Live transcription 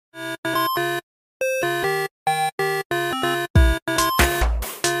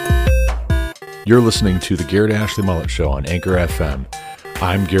You're listening to the Garrett Ashley Mullet Show on Anchor FM.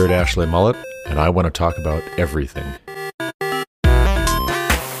 I'm Garrett Ashley Mullet, and I want to talk about everything.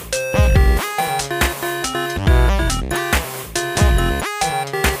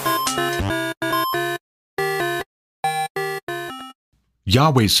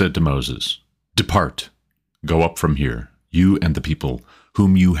 Yahweh said to Moses, "Depart, go up from here, you and the people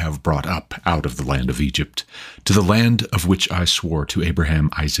whom you have brought up out of the land of Egypt, to the land of which I swore to Abraham,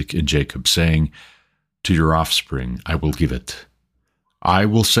 Isaac, and Jacob, saying, to your offspring I will give it. I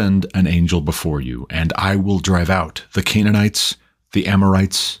will send an angel before you, and I will drive out the Canaanites, the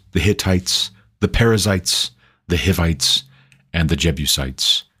Amorites, the Hittites, the Perizzites, the Hivites, and the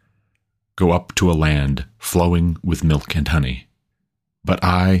Jebusites. Go up to a land flowing with milk and honey. But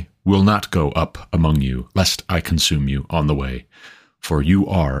I will not go up among you, lest I consume you on the way, for you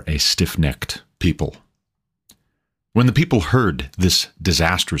are a stiff-necked people." When the people heard this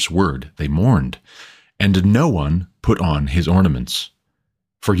disastrous word, they mourned, and no one put on his ornaments.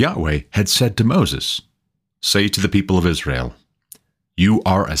 For Yahweh had said to Moses, "Say to the people of Israel, you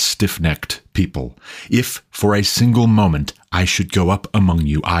are a stiff-necked people. If for a single moment I should go up among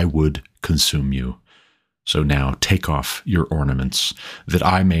you, I would consume you. So now take off your ornaments, that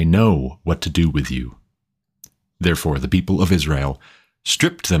I may know what to do with you." Therefore the people of Israel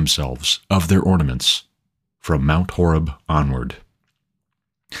stripped themselves of their ornaments from Mount Horeb onward.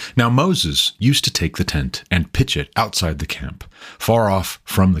 Now Moses used to take the tent and pitch it outside the camp, far off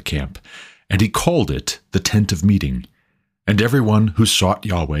from the camp, and he called it the tent of meeting. And everyone who sought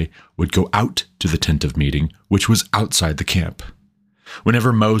Yahweh would go out to the tent of meeting, which was outside the camp.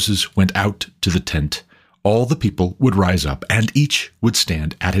 Whenever Moses went out to the tent, all the people would rise up, and each would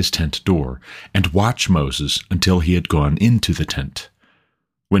stand at his tent door, and watch Moses until he had gone into the tent.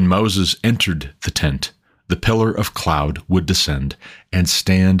 When Moses entered the tent, the pillar of cloud would descend and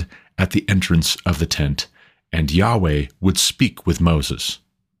stand at the entrance of the tent, and Yahweh would speak with Moses.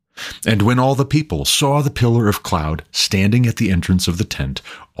 And when all the people saw the pillar of cloud standing at the entrance of the tent,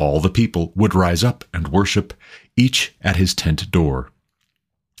 all the people would rise up and worship, each at his tent door.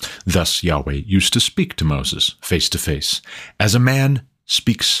 Thus Yahweh used to speak to Moses face to face, as a man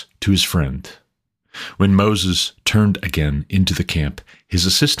speaks to his friend. When Moses turned again into the camp, his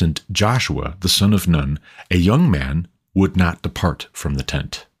assistant Joshua, the son of Nun, a young man, would not depart from the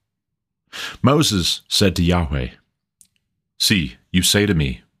tent. Moses said to Yahweh, "See, you say to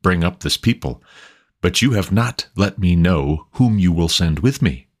me, bring up this people, but you have not let me know whom you will send with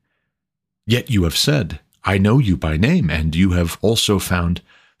me. Yet you have said, I know you by name, and you have also found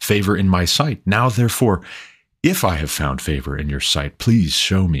favor in my sight. Now, therefore, if I have found favor in your sight, please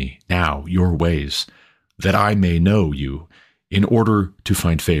show me now your ways, that I may know you, in order to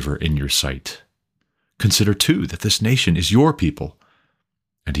find favor in your sight. Consider, too, that this nation is your people."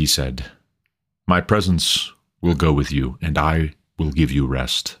 And he said, "My presence will go with you, and I will give you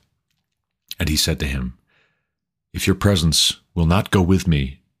rest." And he said to him, "If your presence will not go with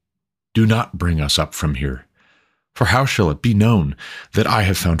me, do not bring us up from here. For how shall it be known that I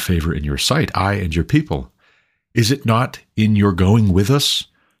have found favor in your sight, I and your people? Is it not in your going with us,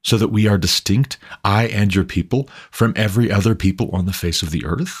 so that we are distinct, I and your people, from every other people on the face of the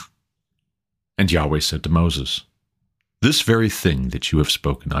earth?" And Yahweh said to Moses, "This very thing that you have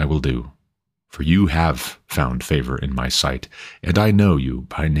spoken I will do, for you have found favor in my sight, and I know you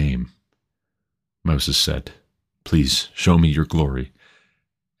by name." Moses said, "Please show me your glory."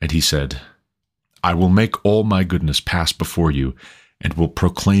 And he said, "I will make all my goodness pass before you, and will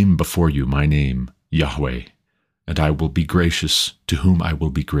proclaim before you my name, Yahweh. And I will be gracious to whom I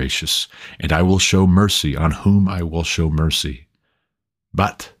will be gracious, and I will show mercy on whom I will show mercy.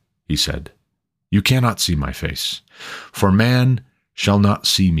 But," he said, "you cannot see my face, for man shall not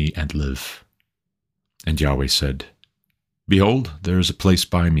see me and live." And Yahweh said, "Behold, there is a place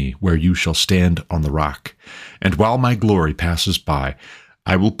by me where you shall stand on the rock, and while my glory passes by,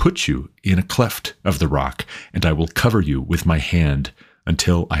 I will put you in a cleft of the rock, and I will cover you with my hand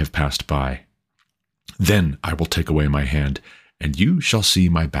until I have passed by. Then I will take away my hand, and you shall see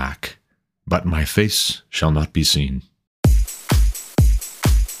my back, but my face shall not be seen."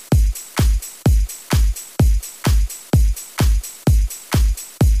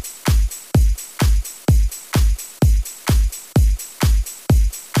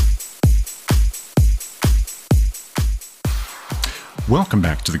 Welcome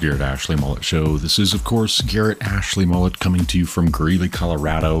back to the Garrett Ashley Mullet Show. This is, of course, Garrett Ashley Mullet coming to you from Greeley,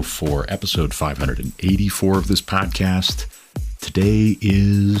 Colorado for episode 584 of this podcast. Today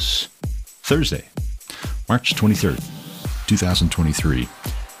is Thursday, March 23rd, 2023.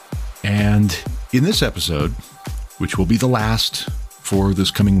 And in this episode, which will be the last for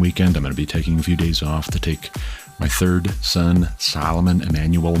this coming weekend. I'm going to be taking a few days off to take my third son, Solomon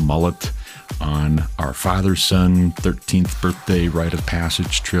Emmanuel Mullet, on our father-son 13th birthday rite of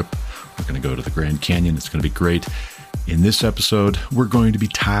passage trip. We're going to go to the Grand Canyon. It's going to be great. In this episode, we're going to be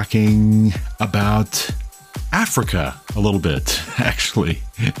talking about Africa a little bit, actually.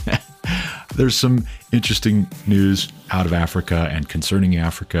 There's some interesting news out of Africa and concerning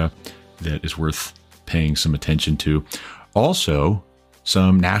Africa that is worth paying some attention to. Also,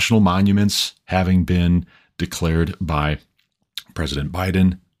 some national monuments having been declared by President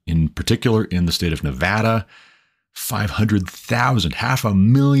Biden, in particular in the state of Nevada, 500,000,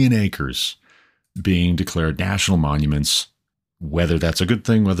 500,000 acres being declared national monuments. Whether that's a good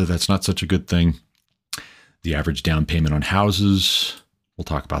thing, whether that's not such a good thing. The average down payment on houses, we'll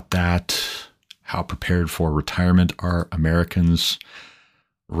talk about that. How prepared for retirement are Americans?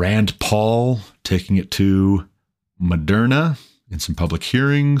 Rand Paul taking it to Moderna in some public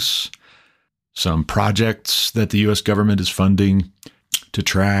hearings. Some projects that the U.S. government is funding to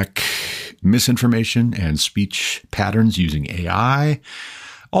track misinformation and speech patterns using AI.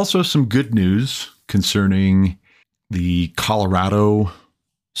 Also, some good news concerning the Colorado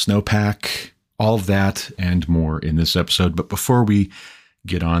snowpack, all of that and more in this episode. But before we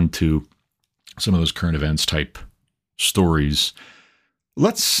get on to some of those current events type stories,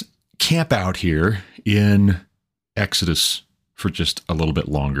 let's camp out here in Exodus for just a little bit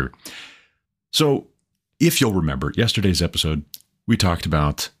longer. So if you'll remember, yesterday's episode, we talked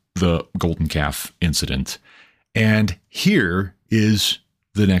about the golden calf incident. And here is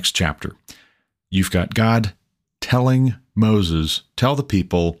the next chapter. You've got God telling Moses, tell the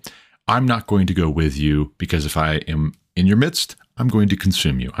people, I'm not going to go with you because if I am in your midst, I'm going to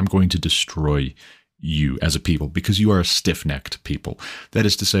consume you. I'm going to destroy you as a people because you are a stiff-necked people. That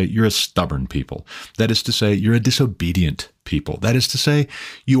is to say, you're a stubborn people. That is to say, you're a disobedient people. That is to say,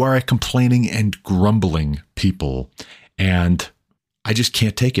 you are a complaining and grumbling people. And I just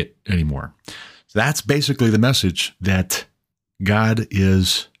can't take it anymore. That's basically the message that God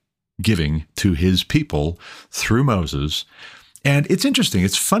is giving to his people through Moses. And it's interesting.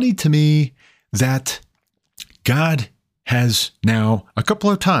 It's funny to me that God has now a couple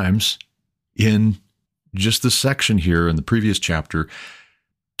of times in just this section here in the previous chapter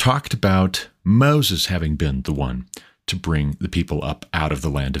talked about Moses having been the one to bring the people up out of the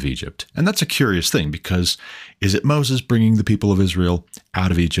land of Egypt. And that's a curious thing because is it Moses bringing the people of Israel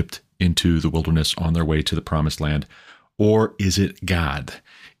out of Egypt into the wilderness on their way to the promised land? Or is it God?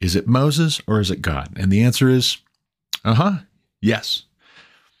 Is it Moses or is it God? And the answer is, yes.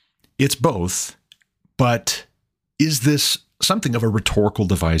 It's both, but is this something of a rhetorical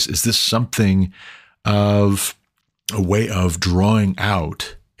device? Is this something of a way of drawing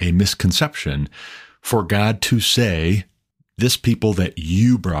out a misconception for God to say, this people that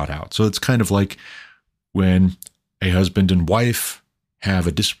you brought out? So it's kind of like when a husband and wife have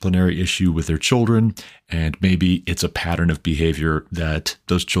a disciplinary issue with their children, and maybe it's a pattern of behavior that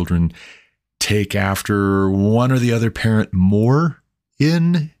those children take after one or the other parent more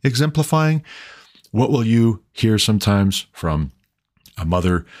in exemplifying. What will you hear sometimes from a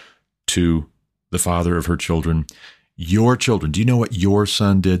mother to the father of her children? Your children, do you know what your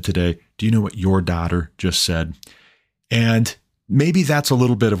son did today? Do you know what your daughter just said? And maybe that's a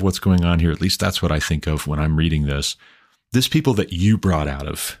little bit of what's going on here. At least that's what I think of when I'm reading this. This people that you brought out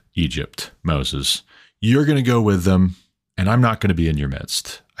of Egypt, Moses, you're going to go with them, and I'm not going to be in your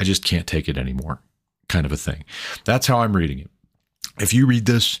midst. I just can't take it anymore, kind of a thing. That's how I'm reading it. If you read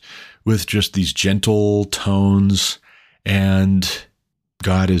this with just these gentle tones, and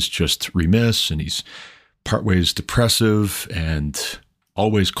God is just remiss, and he's partways depressive and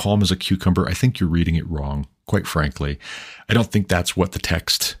always calm as a cucumber, I think you're reading it wrong, quite frankly. I don't think that's what the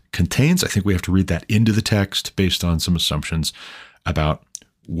text contains. I think we have to read that into the text based on some assumptions about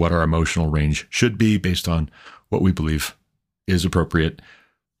what our emotional range should be based on what we believe is appropriate.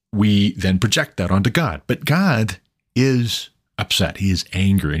 We then project that onto God. But God is upset. He is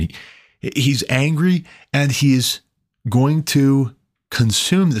angry. And he's angry, and he is going to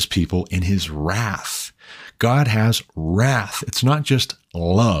consume this people in his wrath. God has wrath. It's not just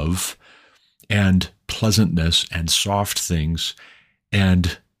love and pleasantness and soft things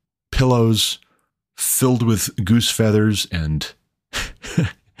and pillows filled with goose feathers and,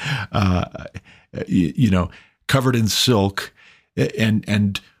 covered in silk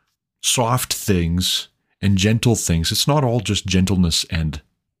and soft things and gentle things. It's not all just gentleness and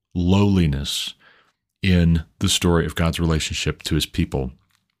lowliness in the story of God's relationship to his people.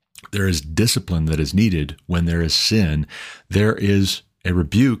 There is discipline that is needed when there is sin. There is a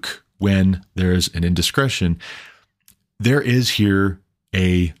rebuke when there is an indiscretion. There is here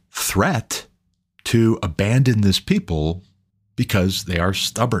a threat to abandon this people because they are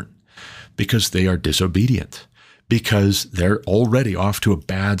stubborn, because they are disobedient, because they're already off to a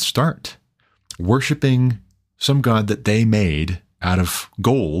bad start, worshiping some god that they made out of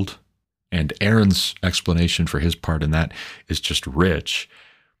gold. And Aaron's explanation for his part in that is just rich.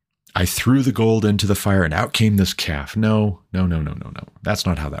 I threw the gold into the fire and out came this calf. No. That's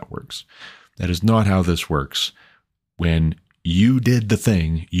not how that works. That is not how this works. When you did the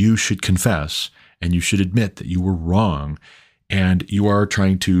thing, you should confess and you should admit that you were wrong. And you are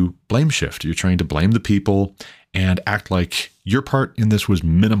trying to blame shift. You're trying to blame the people and act like your part in this was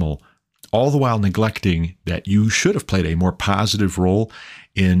minimal, all the while neglecting that you should have played a more positive role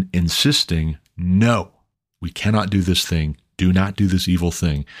in insisting, no, we cannot do this thing. Do not do this evil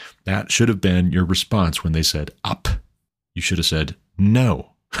thing. That should have been your response when they said up. You should have said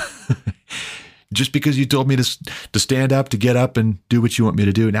no. Just because you told me to stand up, to get up and do what you want me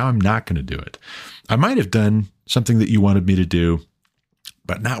to do, now I'm not going to do it. I might have done something that you wanted me to do,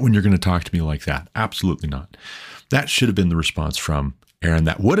 but not when you're going to talk to me like that. Absolutely not. That should have been the response from Aaron.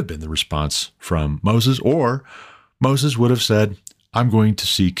 That would have been the response from Moses, or Moses would have said, I'm going to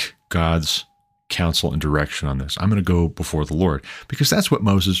seek God's counsel and direction on this. I'm going to go before the Lord, because that's what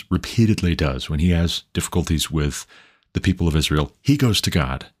Moses repeatedly does when he has difficulties with the people of Israel. He goes to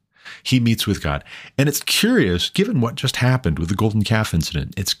God. He meets with God. And it's curious, given what just happened with the golden calf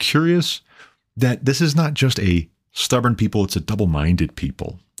incident, it's curious that this is not just a stubborn people, it's a double-minded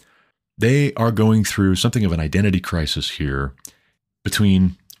people. They are going through something of an identity crisis here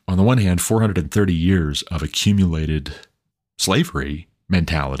between, on the one hand, 430 years of accumulated slavery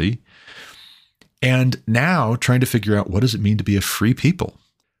mentality, and now trying to figure out, what does it mean to be a free people?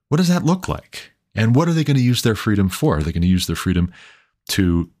 What does that look like? And what are they going to use their freedom for? Are they going to use their freedom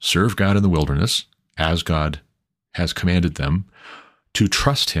to serve God in the wilderness, as God has commanded them, to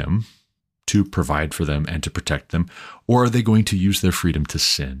trust him, to provide for them and to protect them? Or are they going to use their freedom to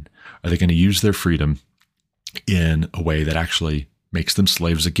sin? Are they going to use their freedom in a way that actually makes them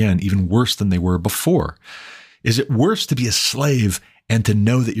slaves again, even worse than they were before? Is it worse to be a slave and to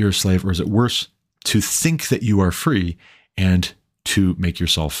know that you're a slave, or is it worse to think that you are free and to make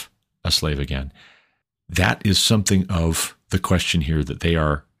yourself a slave again? That is something of the question here that they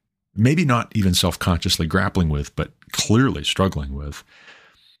are maybe not even self-consciously grappling with, but clearly struggling with.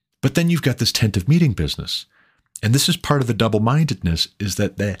 But then you've got this tent of meeting business. And this is part of the double-mindedness, is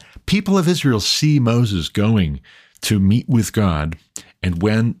that the people of Israel see Moses going to meet with God. And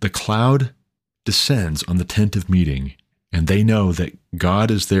when the cloud descends on the tent of meeting, and they know that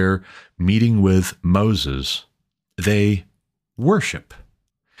God is there meeting with Moses, they worship.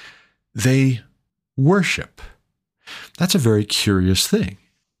 They worship. That's a very curious thing,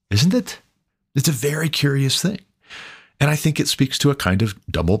 isn't it? It's a very curious thing. And I think it speaks to a kind of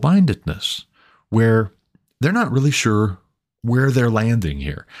double-mindedness where they're not really sure where they're landing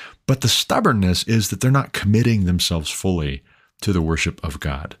here. But the stubbornness is that they're not committing themselves fully to the worship of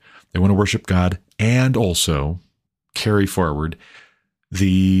God. They want to worship God and also carry forward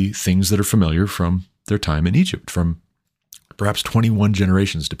the things that are familiar from their time in Egypt, from perhaps 21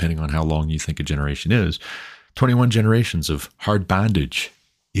 generations, depending on how long you think a generation is, 21 generations of hard bondage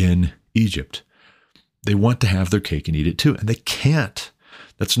in Egypt. They want to have their cake and eat it too, and they can't.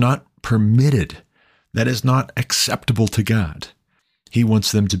 That's not permitted. That is not acceptable to God. He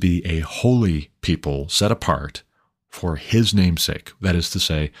wants them to be a holy people set apart for his namesake. That is to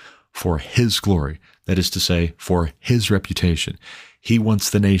say, for his glory. That is to say, for his reputation. He wants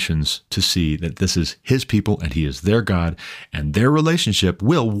the nations to see that this is his people and he is their God, and their relationship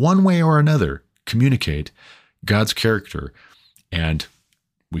will, one way or another, communicate God's character. And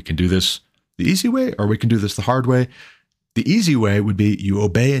we can do this the easy way, or we can do this the hard way. The easy way would be you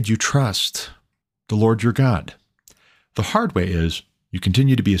obey and you trust the Lord your God. The hard way is you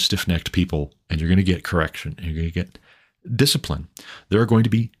continue to be a stiff-necked people, and you're going to get correction, and you're going to get discipline. There are going to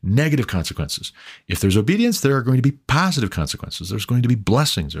be negative consequences. If there's obedience, there are going to be positive consequences. There's going to be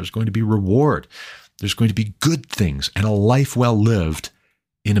blessings. There's going to be reward. There's going to be good things and a life well lived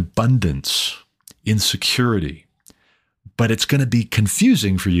in abundance, in security. But it's going to be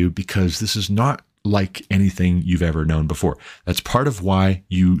confusing for you because this is not like anything you've ever known before. That's part of why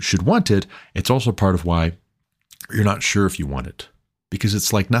you should want it. It's also part of why you're not sure if you want it, because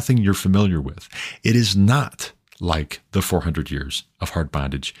it's like nothing you're familiar with. It is not like the 400 years of hard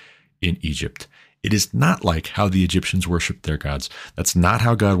bondage in Egypt. It is not like how the Egyptians worshiped their gods. That's not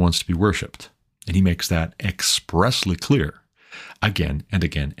how God wants to be worshiped. And he makes that expressly clear again and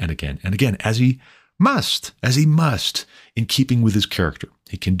again and again and again, as he must, in keeping with his character.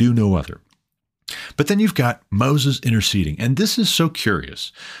 He can do no other. But then you've got Moses interceding. And this is so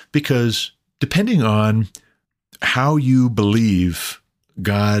curious because depending on how you believe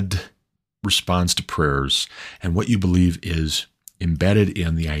God responds to prayers and what you believe is embedded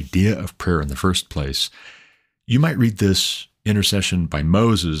in the idea of prayer in the first place, you might read this intercession by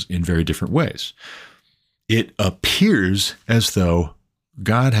Moses in very different ways. It appears as though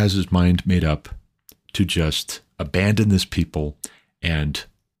God has his mind made up to just abandon this people and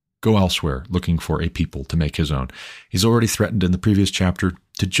go elsewhere looking for a people to make his own. He's already threatened in the previous chapter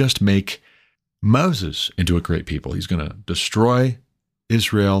to just make Moses into a great people. He's going to destroy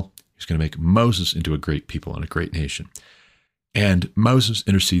Israel. He's going to make Moses into a great people and a great nation. And Moses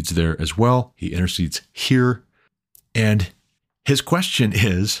intercedes there as well. He intercedes here. And his question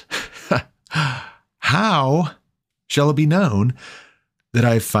is, how shall it be known that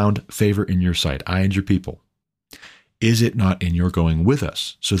I have found favor in your sight, I and your people? Is it not in your going with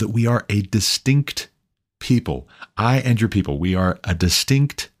us, so that we are a distinct people? I and your people, we are a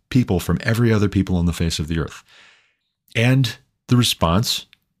distinct people from every other people on the face of the earth. And the response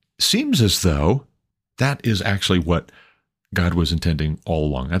seems as though that is actually what God was intending all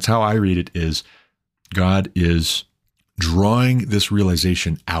along. That's how I read it, is God is drawing this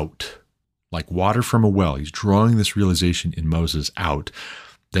realization out like water from a well. He's drawing this realization in Moses out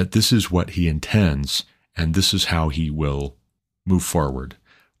that this is what he intends, and this is how he will move forward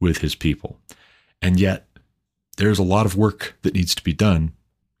with his people. And yet, there's a lot of work that needs to be done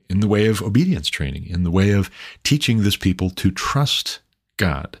in the way of obedience training, in the way of teaching this people to trust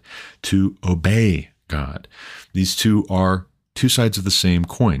God, to obey God. These two are two sides of the same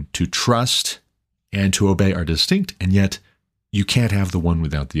coin. To trust and to obey are distinct, and yet you can't have the one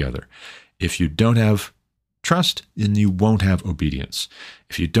without the other. If you don't have trust, then you won't have obedience.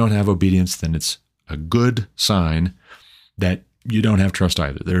 If you don't have obedience, then it's a good sign that you don't have trust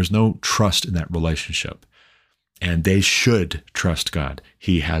either. There is no trust in that relationship. And they should trust God.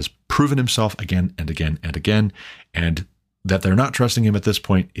 He has proven himself again and again and again. And that they're not trusting him at this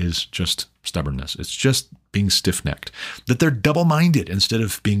point is just stubbornness. It's just being stiff-necked. That they're double-minded instead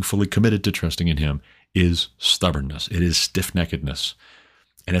of being fully committed to trusting in him is stubbornness. It is stiff-neckedness.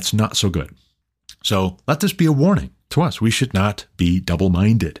 And it's not so good. So let this be a warning to us. We should not be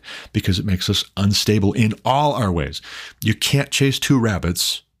double-minded because it makes us unstable in all our ways. You can't chase two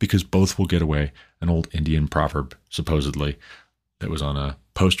rabbits because both will get away. An old Indian proverb, supposedly, that was on a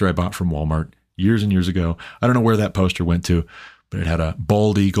poster I bought from Walmart years and years ago. I don't know where that poster went to, but it had a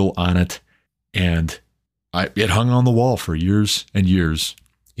bald eagle on it. And it hung on the wall for years and years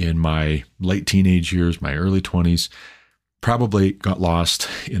in my late teenage years, my early 20s. Probably got lost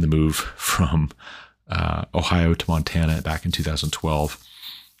in the move from Ohio to Montana back in 2012.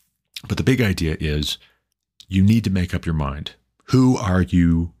 But the big idea is you need to make up your mind. Who are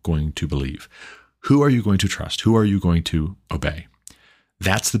you going to believe? Who are you going to trust? Who are you going to obey?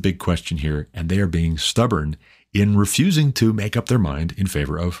 That's the big question here, and they are being stubborn in refusing to make up their mind in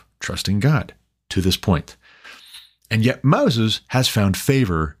favor of trusting God to this point. And yet Moses has found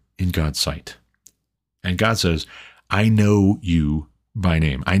favor in God's sight. And God says, I know you by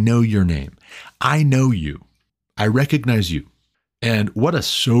name. I know your name. I know you. I recognize you. And what a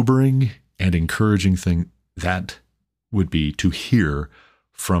sobering and encouraging thing that would be to hear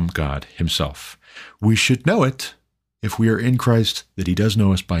from God himself. We should know it if we are in Christ, that he does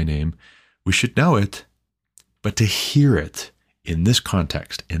know us by name. We should know it, but to hear it in this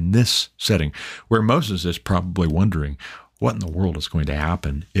context, in this setting, where Moses is probably wondering, what in the world is going to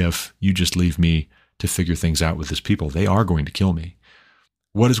happen if you just leave me to figure things out with this people? They are going to kill me.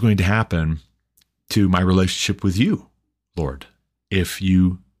 What is going to happen to my relationship with you, Lord, if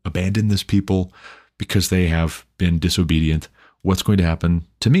you abandon this people because they have been disobedient? What's going to happen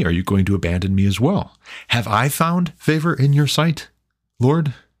to me? Are you going to abandon me as well? Have I found favor in your sight,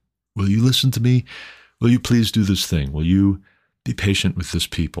 Lord? Will you listen to me? Will you please do this thing? Will you be patient with this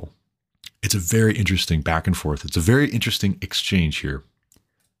people? It's a very interesting back and forth. It's a very interesting exchange here.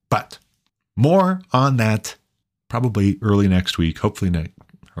 But more on that probably early next week. Hopefully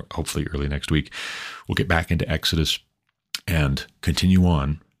early next week. We'll get back into Exodus and continue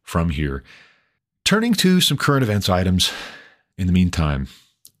on from here. Turning to some current events items. In the meantime,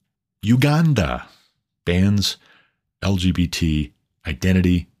 Uganda bans LGBT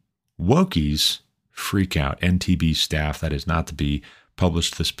identity. Wokies freak out. NTB staff, that is Not to Be,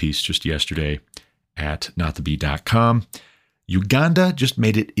 published this piece just yesterday at nottobe.com. Uganda just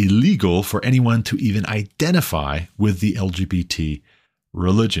made it illegal for anyone to even identify with the LGBT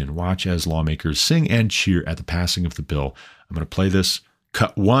religion. Watch as lawmakers sing and cheer at the passing of the bill. I'm going to play this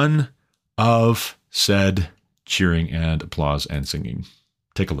cut one of said cheering and applause and singing.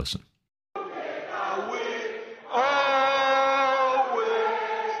 Take a listen.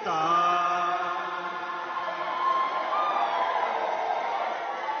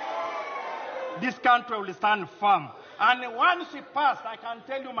 country will stand firm. And once it passed, I can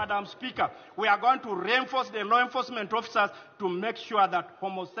tell you, Madam Speaker, we are going to reinforce the law enforcement officers to make sure that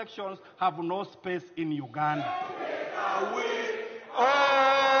homosexuals have no space in Uganda. We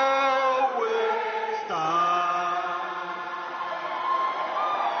always stand.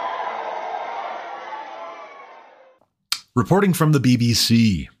 Reporting from the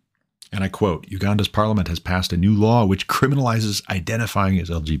BBC, and I quote, Uganda's parliament has passed a new law which criminalizes identifying as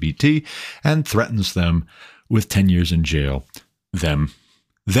LGBT and threatens them with 10 years in jail. Them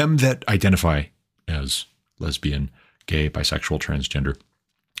that identify as lesbian, gay, bisexual, transgender.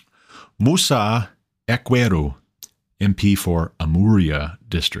 Musa Ekweru, MP for Amuria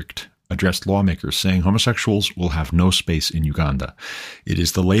district, addressed lawmakers saying homosexuals will have no space in Uganda. It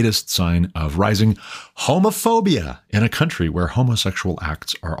is the latest sign of rising homophobia in a country where homosexual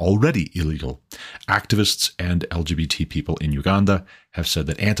acts are already illegal. Activists and LGBT people in Uganda have said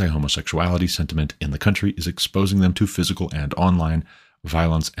that anti-homosexuality sentiment in the country is exposing them to physical and online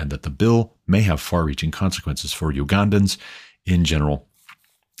violence, and that the bill may have far-reaching consequences for Ugandans in general.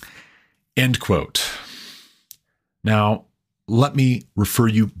 End quote. Now, let me refer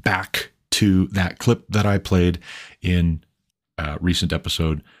you back to that clip that I played in a recent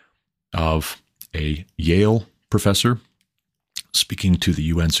episode of a Yale professor speaking to the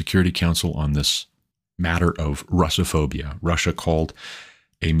UN Security Council on this matter of Russophobia. Russia called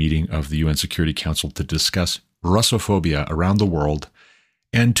a meeting of the UN Security Council to discuss Russophobia around the world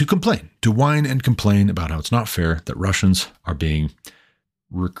and to complain, to whine and complain about how it's not fair that Russians are being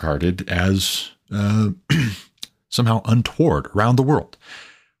regarded as somehow untoward around the world.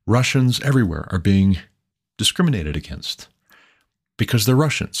 Russians everywhere are being discriminated against because they're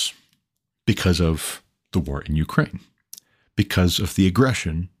Russians, because of the war in Ukraine, because of the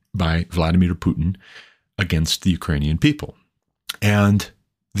aggression by Vladimir Putin against the Ukrainian people. And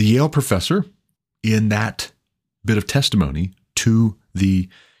the Yale professor, in that bit of testimony to the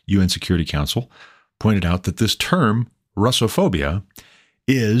UN Security Council, pointed out that this term, Russophobia,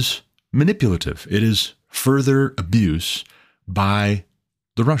 is manipulative. It is further abuse by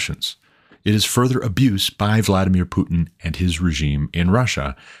the Russians. It is further abuse by Vladimir Putin and his regime in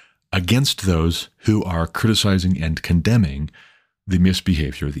Russia against those who are criticizing and condemning the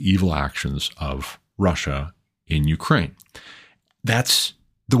misbehavior, the evil actions of Russia in Ukraine. That's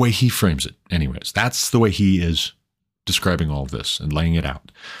the way he frames it, anyways. That's the way he is describing all of this and laying it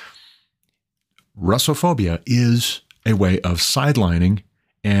out. Russophobia is a way of sidelining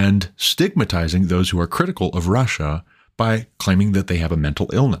and stigmatizing those who are critical of Russia by claiming that they have a mental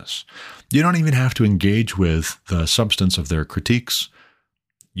illness. You don't even have to engage with the substance of their critiques.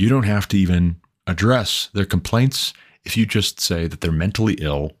 You don't have to even address their complaints if you just say that they're mentally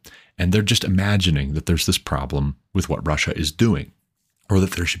ill and they're just imagining that there's this problem with what Russia is doing, or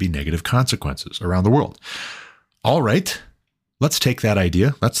that there should be negative consequences around the world. All right, let's take that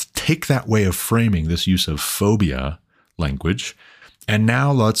idea. Let's take that way of framing this use of phobia language, and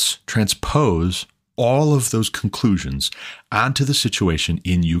now let's transpose all of those conclusions onto the situation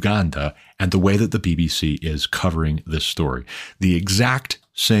in Uganda and the way that the BBC is covering this story. The exact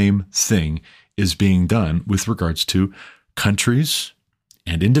same thing is being done with regards to countries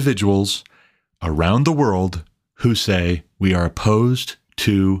and individuals around the world who say we are opposed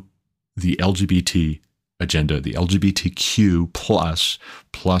to the LGBT agenda, the LGBTQ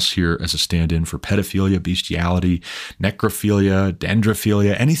plus here as a stand-in for pedophilia, bestiality, necrophilia,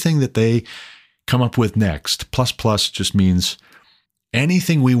 dendrophilia, anything that they come up with next. Plus just means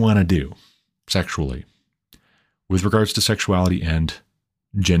anything we want to do sexually. With regards to sexuality and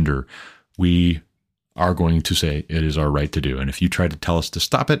gender, we are going to say it is our right to do. And if you try to tell us to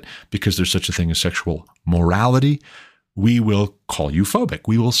stop it because there's such a thing as sexual morality, we will call you phobic.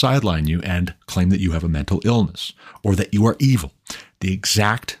 We will sideline you and claim that you have a mental illness or that you are evil. The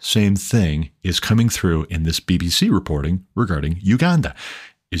exact same thing is coming through in this BBC reporting regarding Uganda.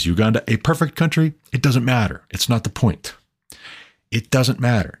 Is Uganda a perfect country? It doesn't matter. It's not the point. It doesn't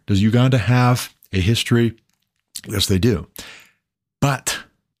matter. Does Uganda have a history? Yes, they do. But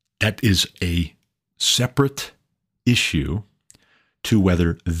that is a separate issue to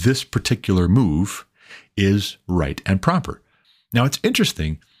whether this particular move is right and proper. Now, it's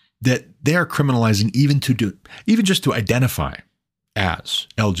interesting that they are criminalizing even just to identify as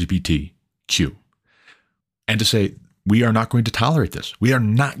LGBTQ and to say, we are not going to tolerate this. We are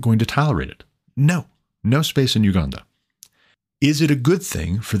not going to tolerate it. No space in Uganda. Is it a good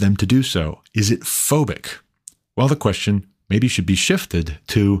thing for them to do so? Is it phobic? Well, the question maybe should be shifted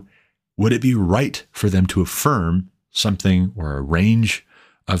to, would it be right for them to affirm something or a range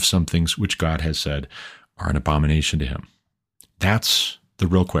of some things which God has said are an abomination to him? That's the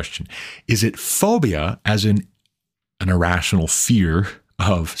real question. Is it phobia, as in an irrational fear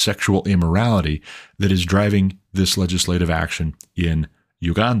of sexual immorality, that is driving this legislative action in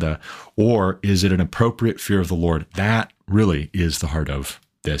Uganda? Or is it an appropriate fear of the Lord? That really is the heart of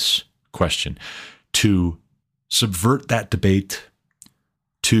this question. To subvert that debate,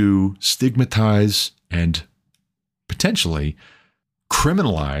 to stigmatize and potentially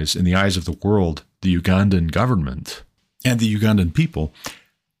criminalize in the eyes of the world the Ugandan government and the Ugandan people,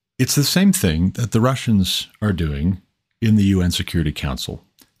 it's the same thing that the Russians are doing in the UN Security Council.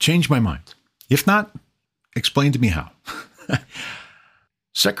 Change my mind. If not, explain to me how.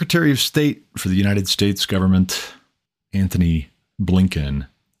 Secretary of State for the United States government, Antony Blinken,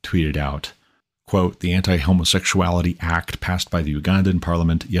 tweeted out, quote, "The Anti-Homosexuality Act passed by the Ugandan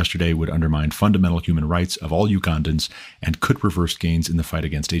parliament yesterday would undermine fundamental human rights of all Ugandans and could reverse gains in the fight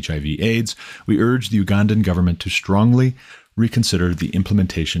against HIV/AIDS. We urge the Ugandan government to strongly reconsider the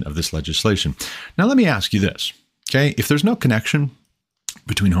implementation of this legislation." Now, let me ask you this, okay? If there's no connection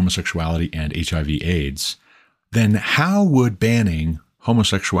between homosexuality and HIV/AIDS, then how would banning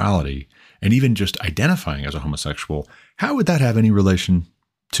homosexuality and even just identifying as a homosexual, how would that have any relation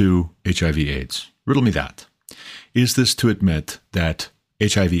to HIV/AIDS? Riddle me that. Is this to admit that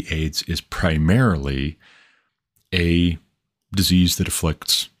HIV/AIDS is primarily a disease that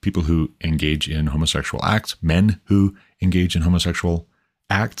afflicts people who engage in homosexual acts, men who engage in homosexual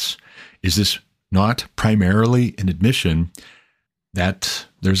acts? Is this not primarily an admission that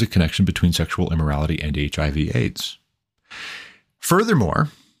there's a connection between sexual immorality and HIV/AIDS? Furthermore,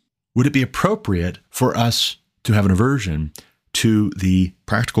 would it be appropriate for us to have an aversion to the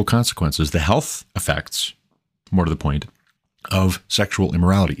practical consequences, the health effects, more to the point, of sexual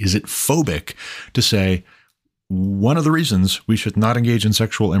immorality? Is it phobic to say one of the reasons we should not engage in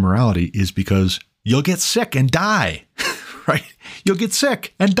sexual immorality is because you'll get sick and die, right? You'll get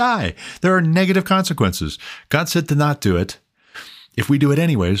sick and die. There are negative consequences. God said to not do it. If we do it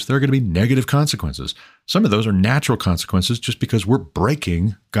anyways, there are going to be negative consequences. Some of those are natural consequences just because we're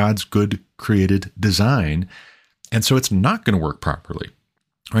breaking God's good created design. And so it's not going to work properly,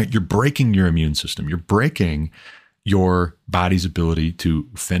 right? You're breaking your immune system. You're breaking your body's ability to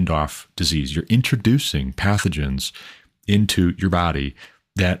fend off disease. You're introducing pathogens into your body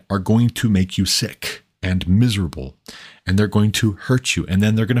that are going to make you sick and miserable, and they're going to hurt you. And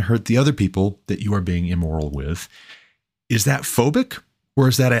then they're going to hurt the other people that you are being immoral with. Is that phobic, or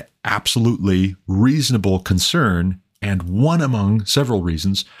is that an absolutely reasonable concern and one among several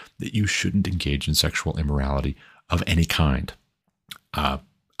reasons that you shouldn't engage in sexual immorality of any kind? I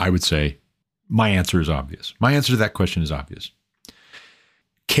would say my answer is obvious. My answer to that question is obvious.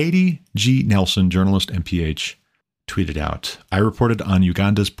 Katie G. Nelson, journalist, MPH, tweeted out, "I reported on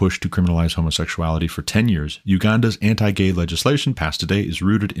Uganda's push to criminalize homosexuality for 10 years. Uganda's anti-gay legislation passed today is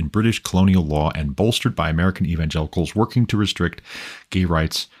rooted in British colonial law and bolstered by American evangelicals working to restrict gay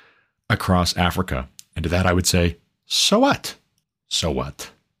rights across Africa." And to that I would say, so what? So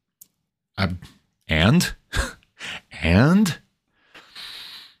what? And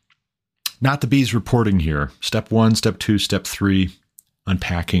Not the Bees reporting here. Step 1, step 2, step 3,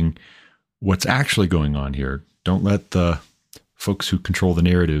 unpacking what's actually going on here. Don't let the folks who control the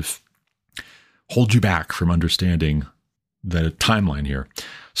narrative hold you back from understanding the timeline here.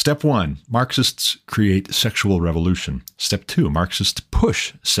 Step 1, Marxists create sexual revolution. Step 2, Marxists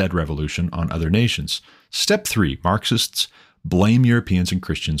push said revolution on other nations. Step 3, Marxists blame Europeans and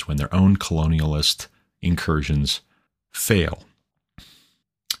Christians when their own colonialist incursions fail.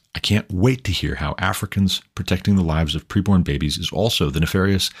 I can't wait to hear how Africans protecting the lives of preborn babies is also the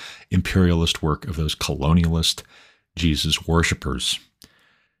nefarious imperialist work of those colonialist Jesus worshippers.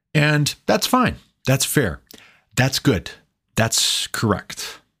 And that's fine. That's fair. That's good. That's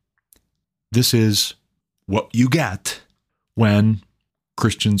correct. This is what you get when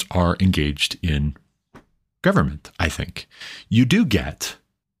Christians are engaged in government, I think. You do get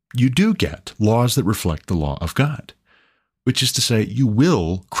laws that reflect the law of God, which is to say you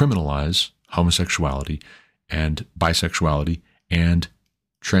will criminalize homosexuality and bisexuality and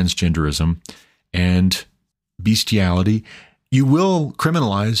transgenderism and bestiality. You will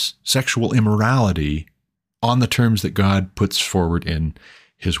criminalize sexual immorality on the terms that God puts forward in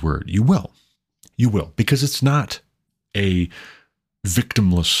his word. You will, because it's not a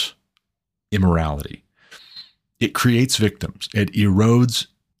victimless immorality. It creates victims. It erodes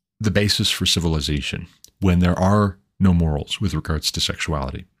the basis for civilization when there are no morals with regards to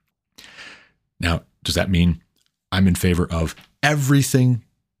sexuality. Now, does that mean I'm in favor of everything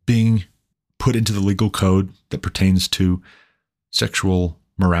being put into the legal code that pertains to sexual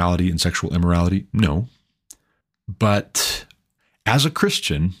morality and sexual immorality? No. But As a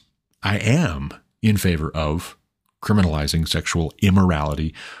Christian, I am in favor of criminalizing sexual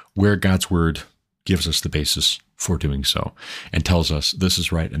immorality where God's word gives us the basis for doing so and tells us this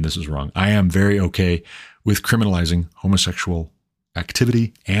is right and this is wrong. I am very okay with criminalizing homosexual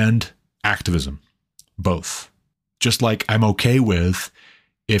activity and activism, both. Just like I'm okay with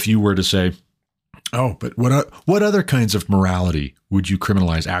if you were to say, oh, but what other kinds of morality would you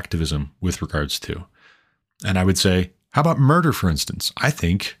criminalize activism with regards to? And I would say, how about murder, for instance? I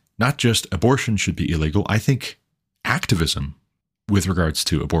think not just abortion should be illegal. I think activism with regards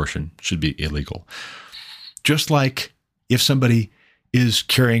to abortion should be illegal. Just like if somebody is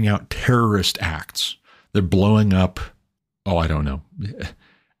carrying out terrorist acts, they're blowing up,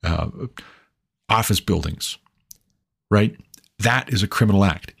 office buildings, right? That is a criminal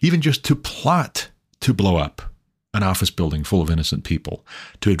act. Even just to plot to blow up an office building full of innocent people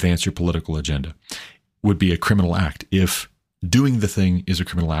to advance your political agenda would be a criminal act. If doing the thing is a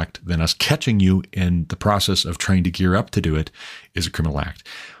criminal act, then us catching you in the process of trying to gear up to do it is a criminal act.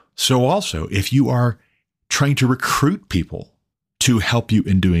 So also, if you are trying to recruit people to help you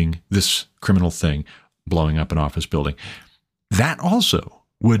in doing this criminal thing, blowing up an office building, that also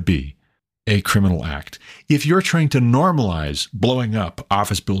would be a criminal act. If you're trying to normalize blowing up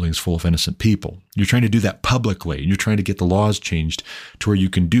office buildings full of innocent people, you're trying to do that publicly, and you're trying to get the laws changed to where you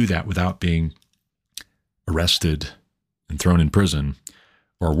can do that without being arrested and thrown in prison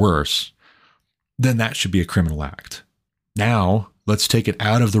or worse, then that should be a criminal act. Now, let's take it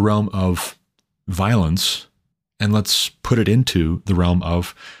out of the realm of violence and let's put it into the realm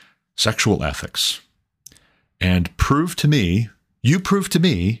of sexual ethics and prove to me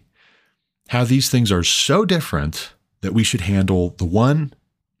how these things are so different that we should handle the one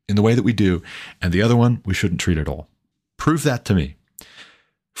in the way that we do and the other one we shouldn't treat at all. Prove that to me.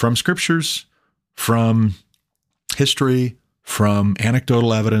 From scriptures, from history, from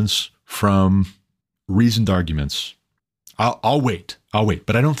anecdotal evidence, from reasoned arguments. I'll wait,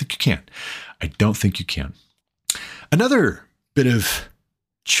 but I don't think you can. Another bit of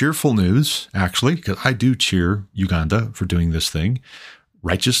cheerful news, actually, because I do cheer Uganda for doing this thing.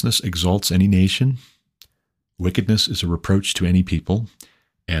 Righteousness exalts any nation. Wickedness is a reproach to any people.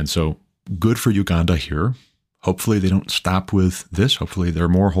 And so good for Uganda here. Hopefully they don't stop with this. Hopefully they're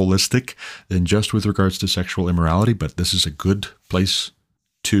more holistic than just with regards to sexual immorality, but this is a good place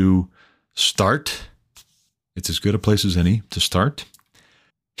to start. It's as good a place as any to start.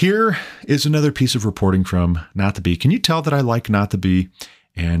 Here is another piece of reporting from Not to Be. Can you tell that I like Not to Be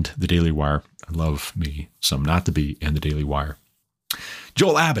and the Daily Wire? I love me some Not to Be and the Daily Wire.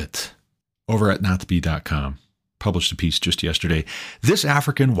 Joel Abbott over at nottobe.com published a piece just yesterday. This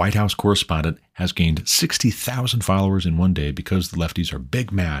African White House correspondent has gained 60,000 followers in one day because the lefties are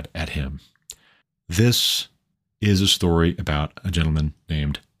big mad at him. This is a story about a gentleman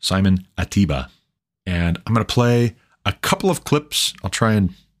named Simon Atiba. And I'm going to play a couple of clips. I'll try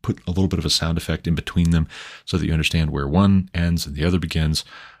and put a little bit of a sound effect in between them so that you understand where one ends and the other begins.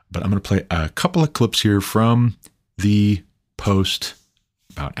 But I'm going to play a couple of clips here from the Post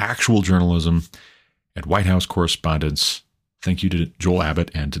about actual journalism and White House correspondence. Thank you to Joel Abbott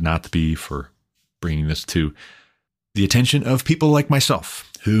and to Not to Be for bringing this to the attention of people like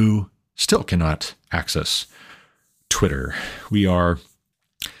myself who still cannot access Twitter. We are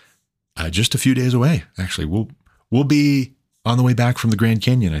just a few days away. Actually, we'll be on the way back from the Grand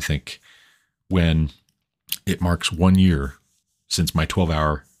Canyon, I think, when it marks 1 year since my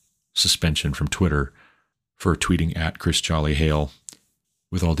 12-hour suspension from Twitter for tweeting at Chris Jolly Hale.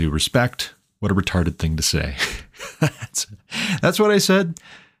 With all due respect, what a retarded thing to say. That's what I said.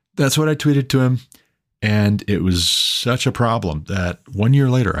 That's what I tweeted to him. And it was such a problem that 1 year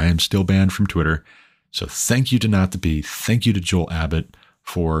later, I am still banned from Twitter. So thank you to Not to Be. Thank you to Joel Abbott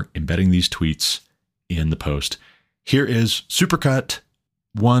for embedding these tweets in the Post. Here is Supercut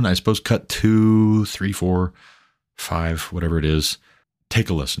 1, I suppose cut 2, 3, 4, 5, whatever it is. Take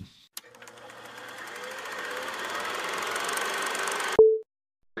a listen.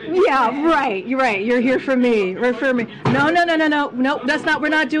 Yeah, right. You're right. You're here for me. Right for me. No. That's not. We're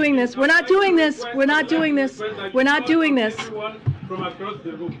not doing this. We're not doing this. We're not doing this. We're not doing this. From across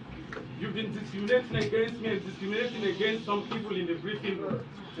the room. You've been discriminating against me and discriminating against some people in the briefing room.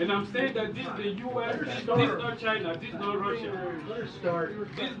 And I'm saying that this is the U.S., this is not China, this is not Russia. This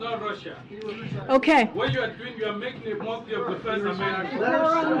is not Russia. Okay. What you are doing, you are making a mockery of the First Amendment.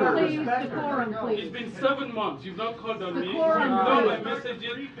 Decorum, please. It's been 7 months. You've not called on me. You've not my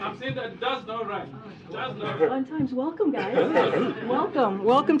messages. I'm saying that that's not right. That's not right. Fun times. Welcome, guys. Welcome.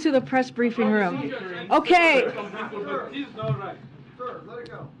 Welcome to the press briefing room. Okay. Some people, but this is not right.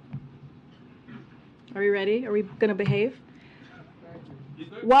 Are we ready? Are we going to behave?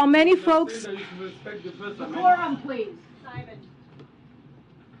 While many folks... Quorum, please. Simon.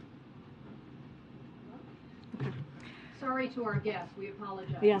 Sorry to our guests. We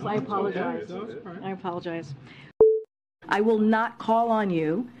apologize. Yes, I apologize. I apologize. I will not call on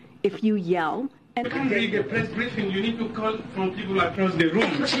you if you yell. You can't read a press briefing. You need to call from people across the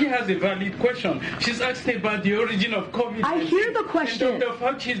room. She has a valid question. She's asking about the origin of COVID. I hear the question. Dr.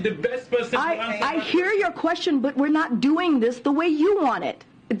 Fauci is the best person to answer. I hear your question, but we're not doing this the way you want it.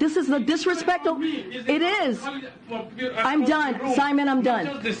 This is the disrespectful. It is. I'm done. Simon, I'm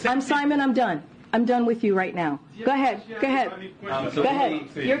done. Simon, I'm done. I'm done with you right now. Go ahead. Go ahead. Go ahead.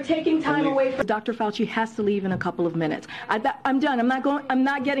 You're taking time away from Dr. Fauci has to leave in a couple of minutes. I'm done. I'm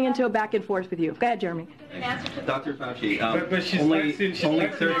not getting into a back and forth with you. Go ahead, Jeremy. Dr. Fauci, but she's only only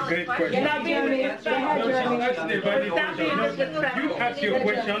 30 great questions. Go ahead, Jeremy. Go ahead, Jeremy. You ask your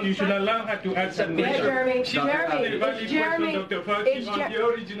question. You should allow her to answer the question. Jeremy. She asked a valid Jeremy. question, Dr. Fauci, on the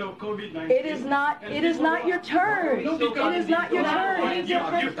origin of COVID-19. It is not your turn. It is not your turn. You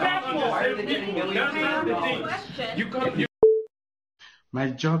can't understand people. That's not the thing. You can't. My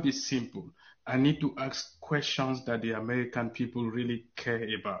job is simple. I need to ask questions that the American people really care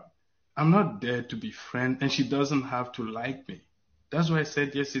about. I'm not there to be friends, and she doesn't have to like me. That's why I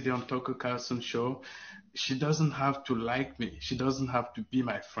said yesterday on Tucker Carlson's show, she doesn't have to like me. She doesn't have to be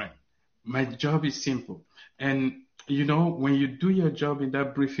my friend. My job is simple. And, you know, when you do your job in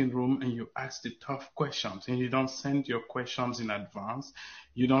that briefing room and you ask the tough questions and you don't send your questions in advance,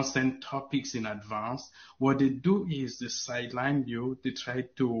 you don't send topics in advance, what they do is they sideline you. They try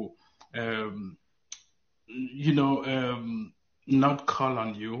to, not call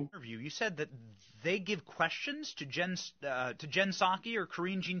on you. You said that they give questions to Jen Psaki or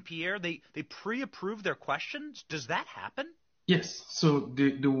Karine Jean-Pierre. They pre-approve their questions. Does that happen? Yes. So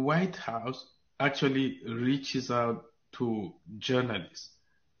the White House actually reaches out to journalists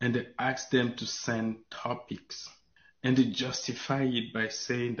and they ask them to send topics. And they justify it by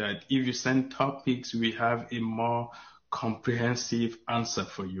saying that if you send topics, we have a more comprehensive answer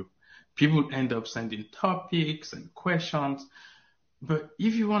for you. People end up sending topics and questions. But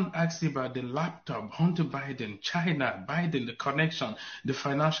if you want to ask about the laptop, Hunter Biden, China, Biden, the connection, the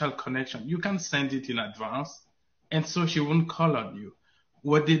financial connection, you can send it in advance. And so she won't call on you.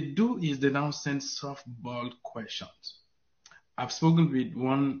 What they do is they now send softball questions. I've spoken with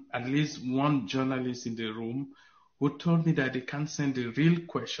at least one journalist in the room who told me that they can't send the real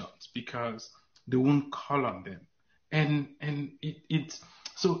questions because they won't call on them.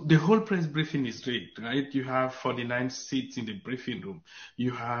 So the whole press briefing is rigged, right? You have 49 seats in the briefing room.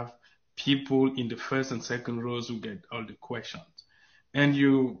 You have people in the first and second rows who get all the questions. And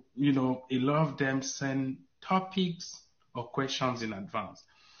a lot of them send topics or questions in advance.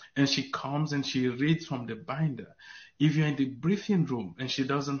 And she comes and she reads from the binder. If you're in the briefing room and she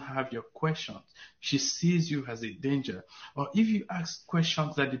doesn't have your questions, she sees you as a danger. Or if you ask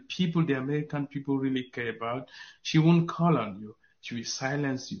questions that the American people really care about, she won't call on you. She will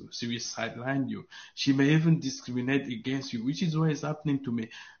silence you. She will sideline you. She may even discriminate against you, which is what is happening to me.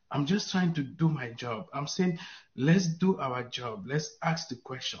 I'm just trying to do my job. I'm saying, let's do our job. Let's ask the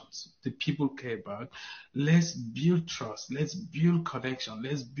questions the people care about. Let's build trust. Let's build connection.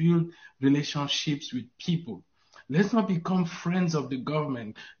 Let's build relationships with people. Let's not become friends of the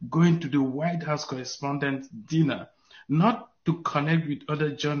government, going to the White House Correspondents' Dinner, not to connect with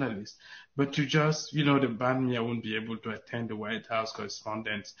other journalists, but to just, they banned me. I won't be able to attend the White House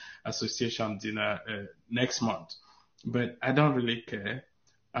Correspondents Association dinner next month. But I don't really care.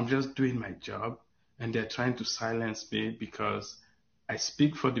 I'm just doing my job, and they're trying to silence me because I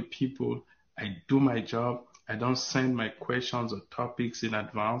speak for the people. I do my job. I don't send my questions or topics in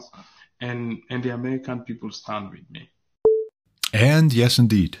advance, and the American people stand with me. And yes,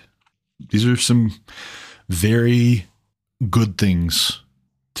 indeed, these are some very good things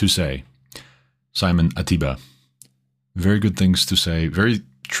to say. Simon Ateba, very good things to say, very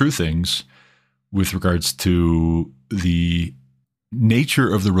true things with regards to the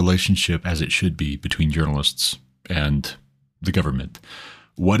nature of the relationship as it should be between journalists and the government.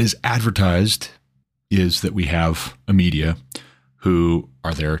 What is advertised is that we have a media who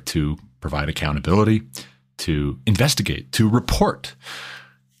are there to provide accountability, to investigate, to report.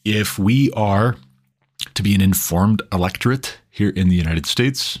 If we are to be an informed electorate here in the United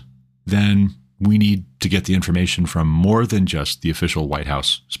States, then we need to get the information from more than just the official White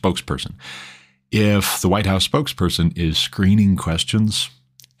House spokesperson. If the White House spokesperson is screening questions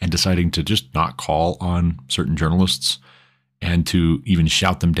and deciding to just not call on certain journalists and to even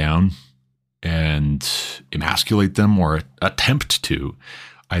shout them down and emasculate them or attempt to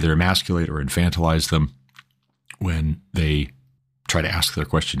either emasculate or infantilize them when they try to ask their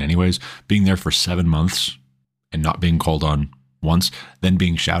question anyways. Being there for 7 months and not being called on once, then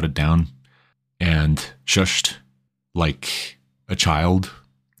being shouted down and shushed like a child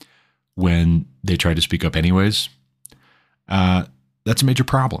when they try to speak up anyways, that's a major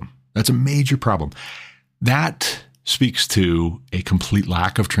problem. That's a major problem. That speaks to a complete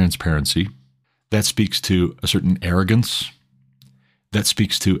lack of transparency. That speaks to a certain arrogance. That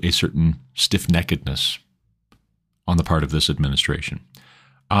speaks to a certain stiff-neckedness on the part of this administration,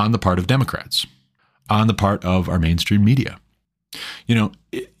 on the part of Democrats, on the part of our mainstream media. You know,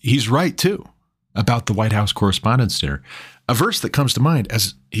 he's right, too, about the White House Correspondents' Dinner. A verse that comes to mind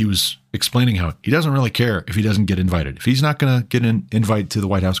as he was explaining how he doesn't really care if he doesn't get invited. If he's not going to get an invite to the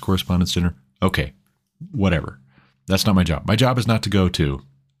White House Correspondents' Dinner, okay, whatever. That's not my job. My job is not to go to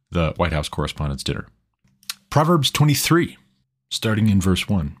the White House Correspondents' Dinner. Proverbs 23, starting in verse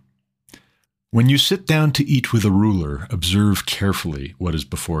 1. When you sit down to eat with a ruler, observe carefully what is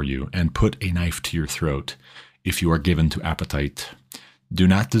before you, and put a knife to your throat if you are given to appetite. Do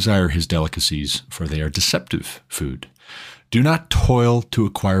not desire his delicacies, for they are deceptive food. Do not toil to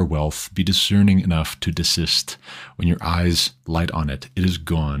acquire wealth. Be discerning enough to desist. When your eyes light on it, it is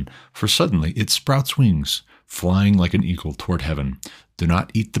gone, for suddenly it sprouts wings, flying like an eagle toward heaven. Do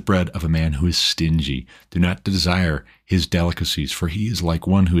not eat the bread of a man who is stingy. Do not desire his delicacies, for he is like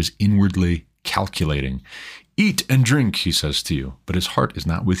one who is inwardly calculating. Eat and drink, he says to you, but his heart is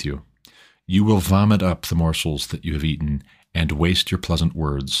not with you. You will vomit up the morsels that you have eaten and waste your pleasant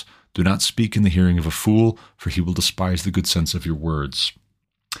words. Do not speak in the hearing of a fool, for he will despise the good sense of your words.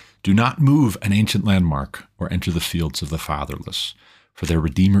 Do not move an ancient landmark or enter the fields of the fatherless, for their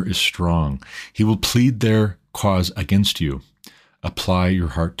Redeemer is strong. He will plead their cause against you. Apply your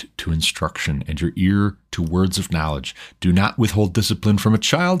heart to instruction and your ear to words of knowledge. Do not withhold discipline from a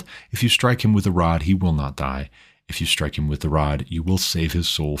child. If you strike him with a rod, he will not die. If you strike him with the rod, you will save his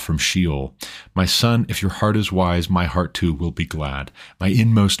soul from Sheol. My son, if your heart is wise, my heart too will be glad. My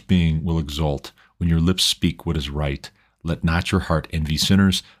inmost being will exult when your lips speak what is right. Let not your heart envy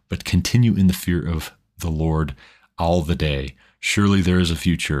sinners, but continue in the fear of the Lord all the day. Surely there is a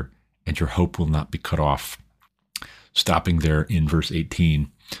future, and your hope will not be cut off. Stopping there in verse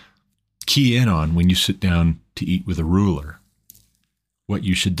 18. Key in on when you sit down to eat with a ruler, what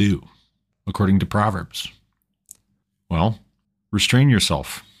you should do, according to Proverbs. Well, restrain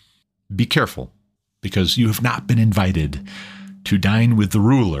yourself. Be careful, because you have not been invited to dine with the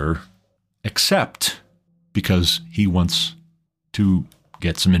ruler, except because he wants to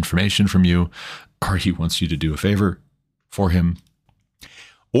get some information from you, or he wants you to do a favor for him,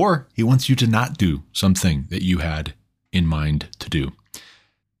 or he wants you to not do something that you had in mind to do.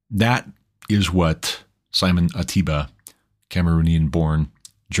 That is what Simon Atiba, Cameroonian-born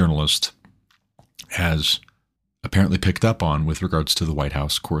journalist, has apparently picked up on with regards to the White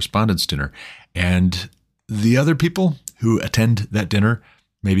House Correspondents' Dinner. And the other people who attend that dinner,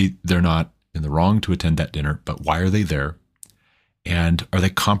 maybe they're not in the wrong to attend that dinner, but why are they there? And are they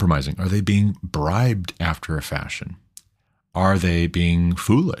compromising? Are they being bribed after a fashion? Are they being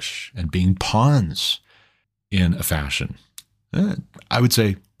foolish and being pawns in a fashion? I would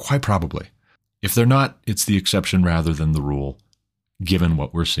say quite probably. If they're not, it's the exception rather than the rule, given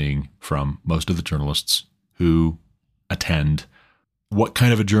what we're seeing from most of the journalists who attend. What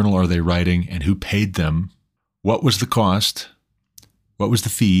kind of a journal are they writing and who paid them? What was the cost? What was the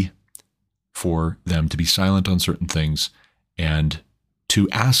fee for them to be silent on certain things and to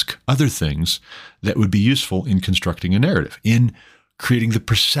ask other things that would be useful in constructing a narrative, in creating the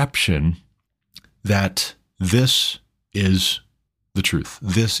perception that this is the truth.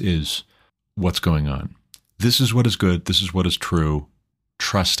 This is what's going on. This is what is good. This is what is true.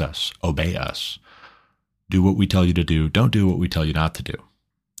 Trust us. Obey us. Do what we tell you to do. Don't do what we tell you not to do.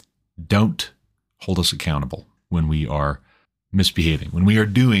 Don't hold us accountable when we are misbehaving, when we are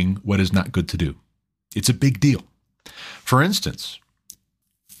doing what is not good to do. It's a big deal. For instance,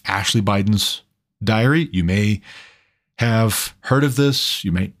 Ashley Biden's diary. You may have heard of this.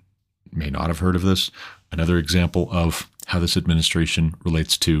 You may not have heard of this. Another example of how this administration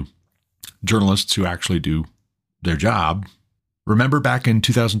relates to journalists who actually do their job. Remember back in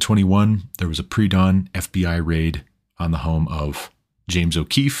 2021, there was a pre-dawn FBI raid on the home of James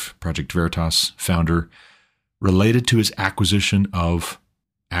O'Keefe, Project Veritas founder, related to his acquisition of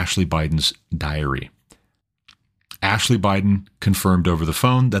Ashley Biden's diary. Ashley Biden confirmed over the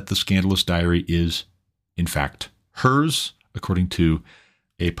phone that the scandalous diary is, in fact, hers, according to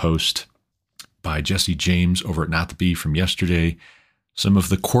a post by Jesse James over at Not the Bee from yesterday. Some of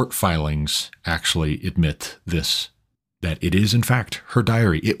the court filings actually admit this that it is, in fact, her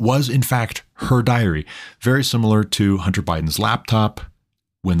diary. It was, in fact, her diary. Very similar to Hunter Biden's laptop,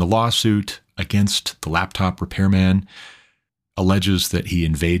 when the lawsuit against the laptop repairman alleges that he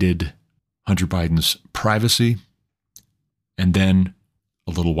invaded Hunter Biden's privacy. And then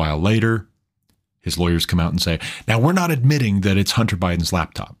a little while later, his lawyers come out and say, now we're not admitting that it's Hunter Biden's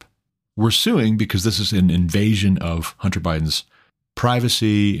laptop. We're suing because this is an invasion of Hunter Biden's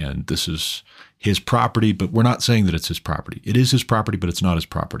privacy and this is his property, but we're not saying that it's his property. It is his property, but it's not his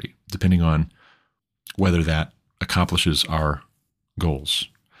property, depending on whether that accomplishes our goals,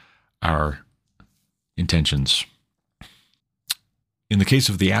 our intentions. In the case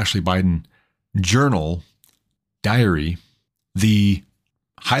of the Ashley Biden journal, diary, the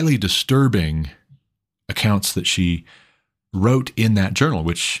highly disturbing accounts that she wrote in that journal,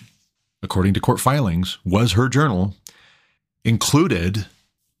 which, according to court filings, was her journal, included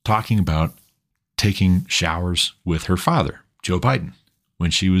talking about taking showers with her father, Joe Biden,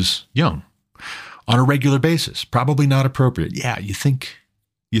 when she was young, on a regular basis. Probably not appropriate. Yeah, you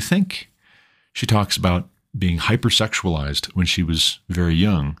think she talks about being hypersexualized when she was very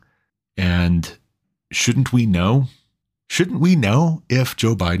young. And shouldn't we know if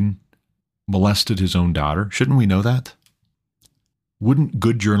Joe Biden molested his own daughter? Shouldn't we know that? Wouldn't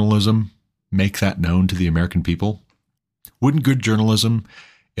good journalism make that known to the American people? Wouldn't good journalism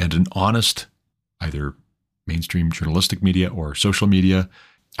and an honest, either mainstream journalistic media or social media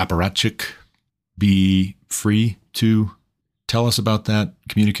apparatchik, be free to tell us about that,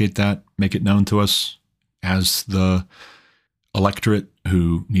 communicate that, make it known to us as the electorate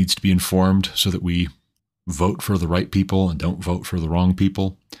who needs to be informed so that we vote for the right people and don't vote for the wrong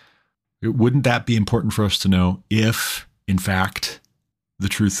people? Wouldn't that be important for us to know if, in fact, the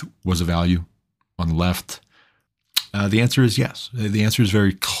truth was a value on the left? The answer is yes. The answer is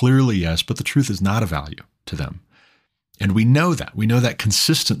very clearly yes, but the truth is not a value to them. And we know that. We know that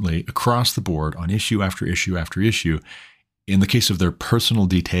consistently across the board on issue after issue after issue. In the case of their personal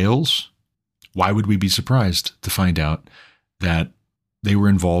details, why would we be surprised to find out that they were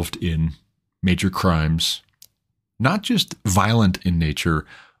involved in major crimes, not just violent in nature,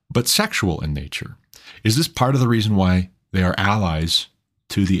 but sexual in nature? Is this part of the reason why they are allies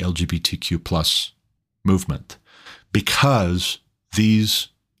to the LGBTQ plus movement? Because these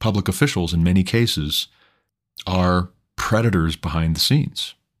public officials, in many cases, are predators behind the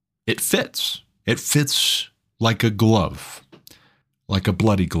scenes. It fits. It fits like a glove, like a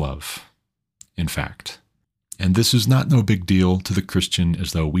bloody glove, in fact. And this is not no big deal to the Christian,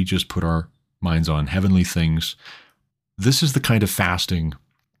 as though we just put our minds on heavenly things. This is the kind of fasting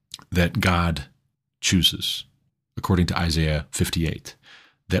that God chooses, according to Isaiah 58,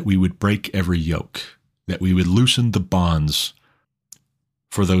 that we would break every yoke, that we would loosen the bonds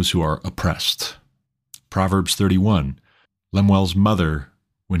for those who are oppressed. Proverbs 31, Lemuel's mother,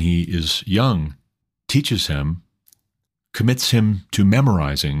 when he is young, teaches him, commits him to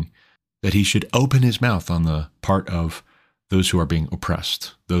memorizing that he should open his mouth on the part of those who are being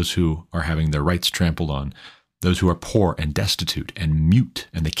oppressed, those who are having their rights trampled on, those who are poor and destitute and mute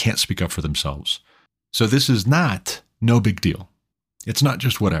and they can't speak up for themselves. So this is not no big deal. It's not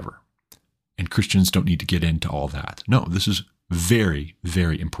just whatever. And Christians don't need to get into all that. No, this is very,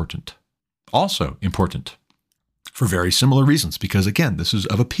 very important. Also important for very similar reasons, because again, this is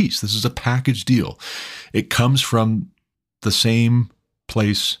of a piece. This is a package deal. It comes from the same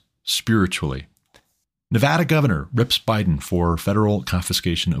place spiritually. Nevada governor rips Biden for federal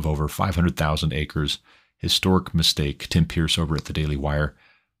confiscation of over 500,000 acres. Historic mistake, Tim Pierce over at the Daily Wire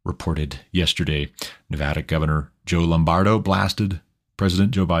reported yesterday. Nevada Governor Joe Lombardo blasted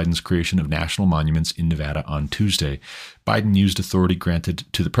President Joe Biden's creation of national monuments in Nevada on Tuesday. Biden used authority granted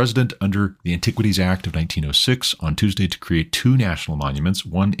to the president under the Antiquities Act of 1906 on Tuesday to create two national monuments,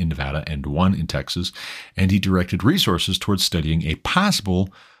 one in Nevada and one in Texas, and he directed resources towards studying a possible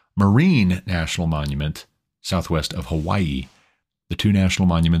marine national monument southwest of Hawaii. The two national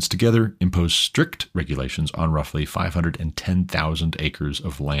monuments together impose strict regulations on roughly 510,000 acres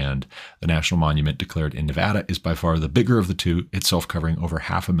of land. The national monument declared in Nevada is by far the bigger of the two, itself covering over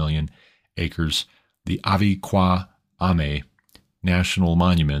 500,000 acres. The Avi-Kwa-Ame National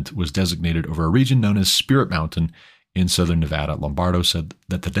Monument was designated over a region known as Spirit Mountain in southern Nevada. Lombardo said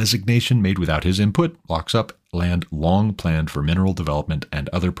that the designation, made without his input, locks up land long planned for mineral development and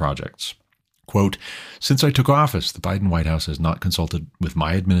other projects. Quote, since I took office, the Biden White House has not consulted with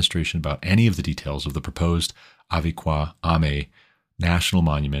my administration about any of the details of the proposed Avi-Kwa-Ame National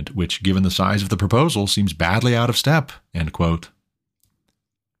Monument, which, given the size of the proposal, seems badly out of step, end quote.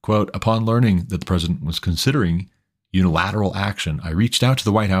 Quote, upon learning that the president was considering unilateral action, I reached out to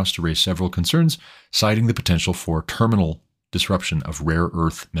the White House to raise several concerns, citing the potential for terminal disruption of rare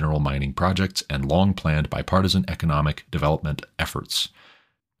earth mineral mining projects and long-planned bipartisan economic development efforts.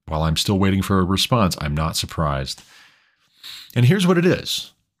 While I'm still waiting for a response, I'm not surprised. And here's what it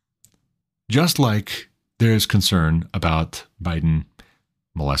is. Just like there's concern about Biden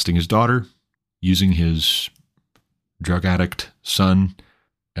molesting his daughter, using his drug addict son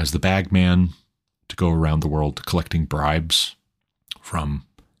as the bag man to go around the world collecting bribes from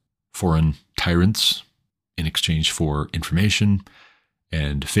foreign tyrants in exchange for information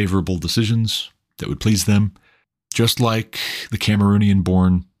and favorable decisions that would please them. Just like the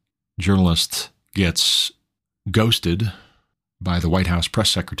Cameroonian-born journalist gets ghosted by the White House press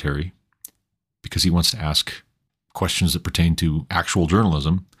secretary because he wants to ask questions that pertain to actual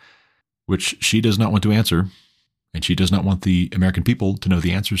journalism, which she does not want to answer, and she does not want the American people to know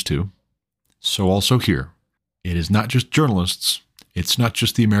the answers to. So also here, it is not just journalists, it's not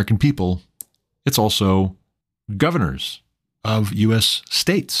just the American people, it's also governors of U.S.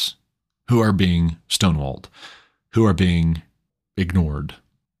 states who are being stonewalled, who are being ignored.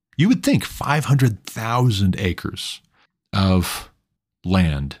 You would think 500,000 acres of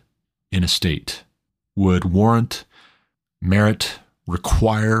land in a state would warrant, merit,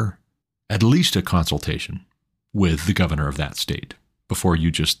 require at least a consultation with the governor of that state before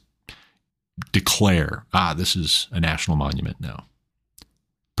you just declare, this is a national monument now.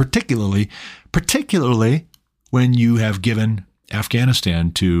 Particularly when you have given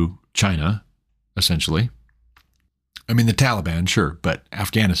Afghanistan to China, essentially. I mean, the Taliban, sure, but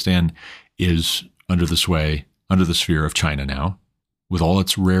Afghanistan is under the sphere of China now, with all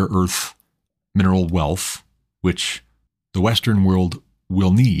its rare earth mineral wealth, which the Western world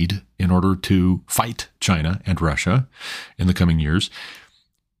will need in order to fight China and Russia in the coming years.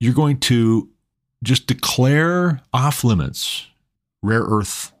 You're going to just declare off limits rare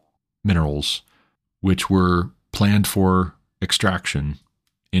earth minerals, which were planned for extraction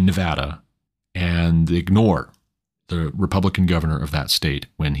in Nevada, and ignore the Republican governor of that state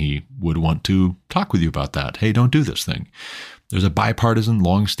when he would want to talk with you about that. Hey, don't do this thing. There's a bipartisan,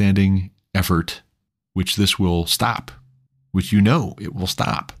 long-standing effort which this will stop, which you know it will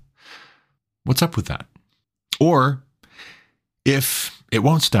stop. What's up with that? Or if it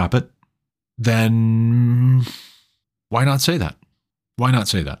won't stop it, then why not say that? Why not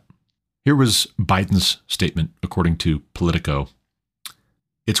say that? Here was Biden's statement, according to Politico.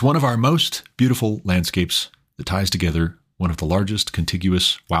 It's one of our most beautiful landscapes that ties together one of the largest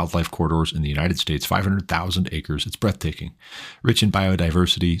contiguous wildlife corridors in the United States, 500,000 acres. It's breathtaking, rich in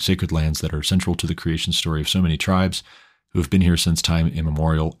biodiversity, sacred lands that are central to the creation story of so many tribes who have been here since time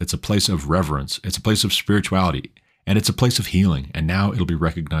immemorial. It's a place of reverence. It's a place of spirituality, and it's a place of healing. And now it'll be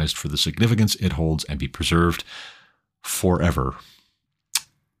recognized for the significance it holds and be preserved forever.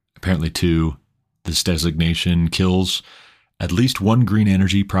 Apparently, too, this designation kills at least one green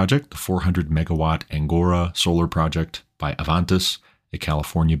energy project, the 400-megawatt Angora solar project by Avantis, a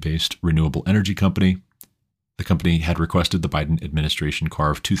California-based renewable energy company. The company had requested the Biden administration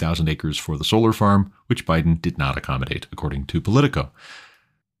carve 2,000 acres for the solar farm, which Biden did not accommodate, according to Politico.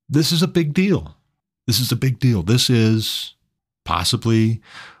 This is a big deal. This is a big deal. This is possibly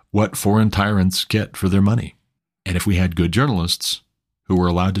what foreign tyrants get for their money. And if we had good journalists who were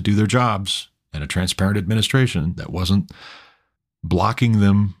allowed to do their jobs and a transparent administration that wasn't blocking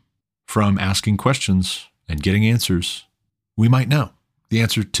them from asking questions and getting answers, we might know the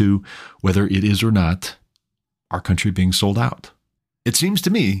answer to whether it is or not our country being sold out. It seems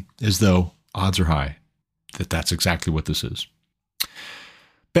to me as though odds are high that that's exactly what this is.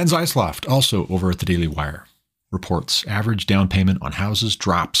 Ben Zeisloft, also over at the Daily Wire, reports average down payment on houses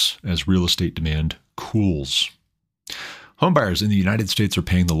drops as real estate demand cools. Homebuyers in the United States are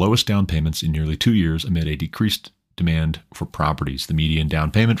paying the lowest down payments in nearly 2 years amid a decreased demand for properties. The median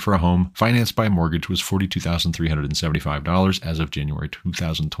down payment for a home financed by a mortgage was $42,375 as of January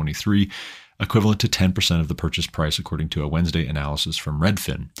 2023, equivalent to 10% of the purchase price, according to a Wednesday analysis from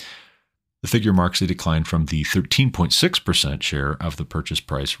Redfin. The figure marks a decline from the 13.6% share of the purchase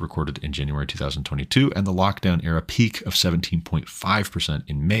price recorded in January 2022 and the lockdown-era peak of 17.5%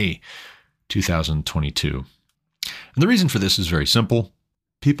 in May 2022. And the reason for this is very simple.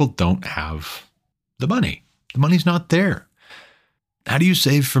 People don't have the money. The money's not there. How do you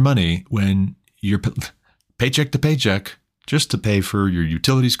save for money when you're paycheck to paycheck just to pay for your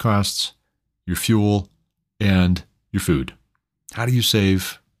utilities costs, your fuel, and your food? How do you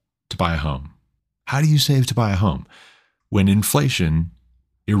save to buy a home? How do you save to buy a home when inflation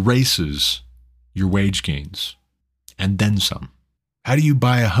erases your wage gains and then some? How do you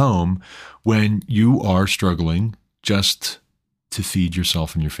buy a home when you are struggling just to feed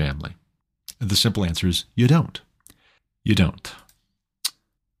yourself and your family? The simple answer is you don't. You don't.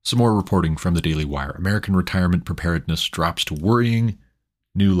 Some more reporting from the Daily Wire. American retirement preparedness drops to worrying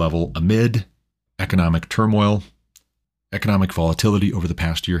new level amid economic turmoil. Economic volatility over the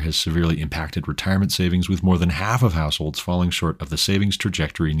past year has severely impacted retirement savings, with more than half of households falling short of the savings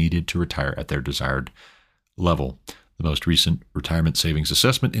trajectory needed to retire at their desired level. The most recent Retirement Savings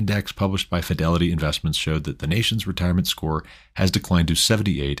Assessment Index published by Fidelity Investments showed that the nation's retirement score has declined to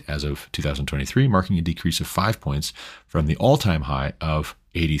 78 as of 2023, marking a decrease of 5 points from the all-time high of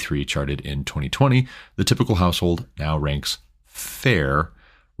 83 charted in 2020. The typical household now ranks fair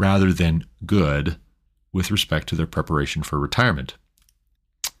rather than good with respect to their preparation for retirement.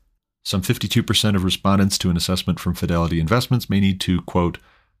 Some 52% of respondents to an assessment from Fidelity Investments may need to, quote,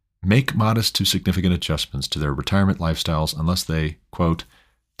 make modest to significant adjustments to their retirement lifestyles unless they, quote,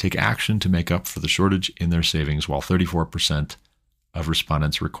 take action to make up for the shortage in their savings, while 34% of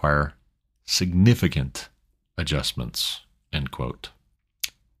respondents require significant adjustments, end quote.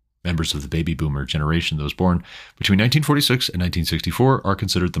 Members of the baby boomer generation, those born between 1946 and 1964, are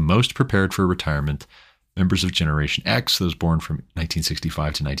considered the most prepared for retirement. Members of Generation X, those born from 1965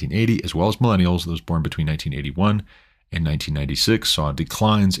 to 1980, as well as millennials, those born between 1981 and 1996, saw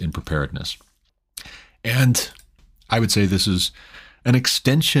declines in preparedness. And I would say this is an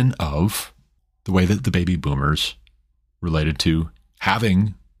extension of the way that the baby boomers related to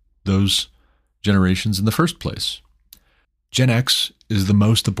having those generations in the first place. Gen X is the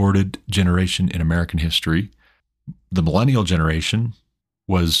most aborted generation in American history. The millennial generation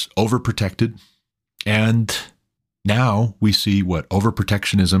was overprotected. And now we see what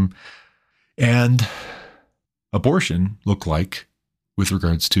overprotectionism and abortion look like with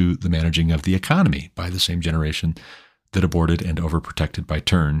regards to the managing of the economy by the same generation that aborted and overprotected by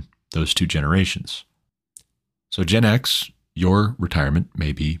turn those two generations. So Gen X, your retirement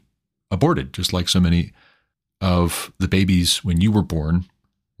may be aborted, just like so many of the babies when you were born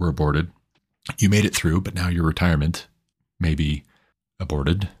were aborted. You made it through, but now your retirement may be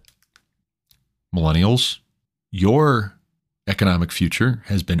aborted. Millennials, your economic future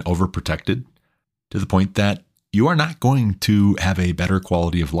has been overprotected to the point that you are not going to have a better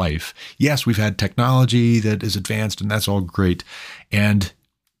quality of life. Yes, we've had technology that is advanced, and that's all great. And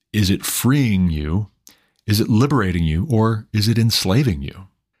is it freeing you? Is it liberating you? Or is it enslaving you?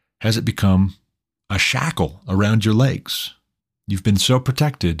 Has it become a shackle around your legs? You've been so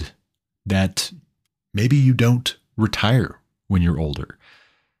protected that maybe you don't retire when you're older.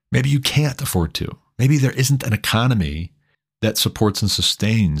 Maybe you can't afford to. Maybe there isn't an economy that supports and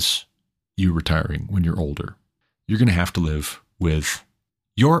sustains you retiring when you're older. You're going to have to live with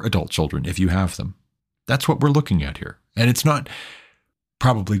your adult children if you have them. That's what we're looking at here. And it's not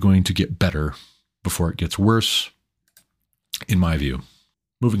probably going to get better before it gets worse, in my view.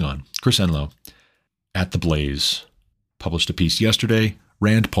 Moving on. Chris Enlow at The Blaze published a piece yesterday.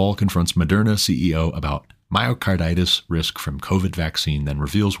 Rand Paul confronts Moderna CEO about myocarditis risk from COVID vaccine, then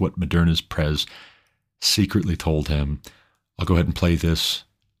reveals what Moderna's prez secretly told him. I'll go ahead and play this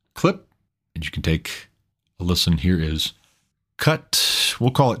clip, and you can take a listen. Here is cut,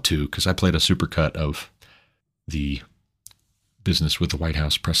 we'll call it 2, because I played a super cut of the business with the White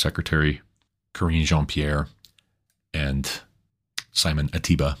House press secretary, Karine Jean-Pierre, and Simon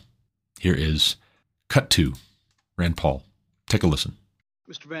Atiba. Here is cut 2, Rand Paul. Take a listen.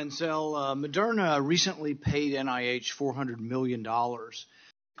 Mr. Bancel, Moderna recently paid NIH $400 million.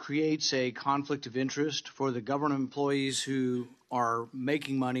 Creates a conflict of interest for the government employees who are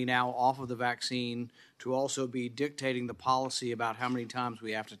making money now off of the vaccine to also be dictating the policy about how many times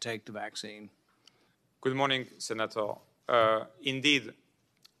we have to take the vaccine. Good morning, Senator. Indeed,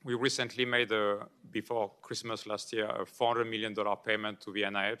 we recently made, before Christmas last year, a $400 million payment to the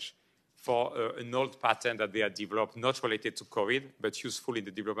NIH for an old patent that they had developed, not related to COVID, but useful in the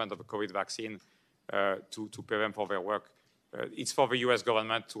development of a COVID vaccine to pay them for their work. It's for the U.S.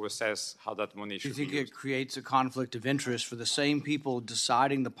 government to assess how that money should be used. Do you think it creates a conflict of interest for the same people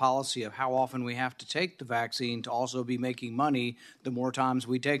deciding the policy of how often we have to take the vaccine to also be making money the more times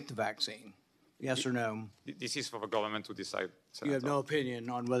we take the vaccine? Yes or no? This is for the government to decide, Senator. You have no opinion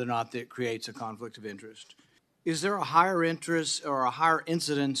on whether or not it creates a conflict of interest. Is there a higher interest or a higher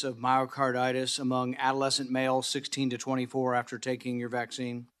incidence of myocarditis among adolescent males 16 to 24 after taking your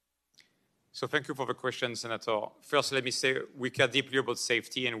vaccine? So thank you for the question, Senator. First, let me say we care deeply about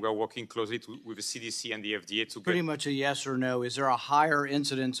safety, and we're working closely with the CDC and the FDA to Pretty much a yes or no. Is there a higher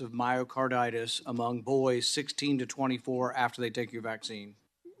incidence of myocarditis among boys 16 to 24 after they take your vaccine?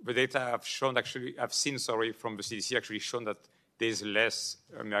 The data I've seen from the CDC actually shown that there's less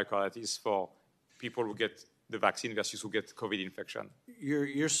myocarditis for people who get the vaccine versus who get COVID infection.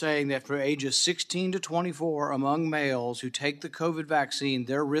 You're saying that for ages 16 to 24 among males who take the COVID vaccine,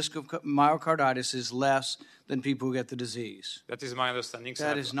 their risk of myocarditis is less than people who get the disease. That is my understanding, That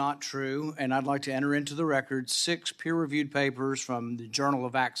Senator. is not true, and I'd like to enter into the record 6 peer-reviewed papers from the Journal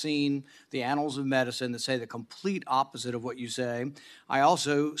of Vaccine, the Annals of Medicine, that say the complete opposite of what you say. I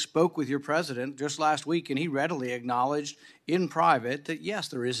also spoke with your president just last week, and he readily acknowledged in private that, yes,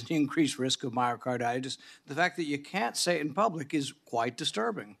 there is an increased risk of myocarditis. The fact that you can't say it in public is quite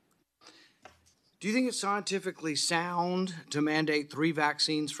disturbing. Do you think it's scientifically sound to mandate 3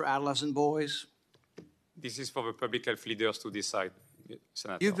 vaccines for adolescent boys? This is for the public health leaders to decide,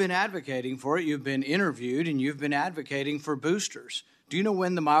 Senator. You've been advocating for it, you've been interviewed, and you've been advocating for boosters. Do you know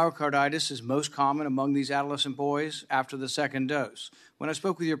when the myocarditis is most common among these adolescent boys? After the second dose. When I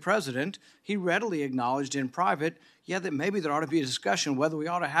spoke with your president, he readily acknowledged in private, yeah, that maybe there ought to be a discussion whether we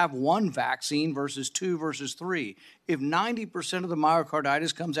ought to have 1 vaccine versus 2 versus 3. If 90% of the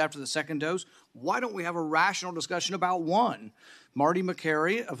myocarditis comes after the second dose, why don't we have a rational discussion about 1? Marty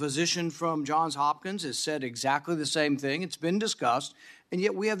Makary, a physician from Johns Hopkins, has said exactly the same thing. It's been discussed, and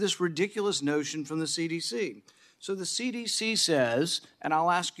yet we have this ridiculous notion from the CDC. So the CDC says, and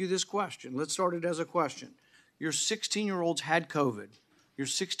I'll ask you this question. Let's start it as a question. Your 16-year-old's had COVID. Your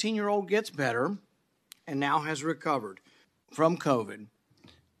 16-year-old gets better and now has recovered from COVID.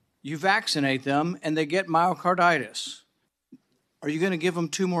 You vaccinate them, and they get myocarditis. Are you going to give them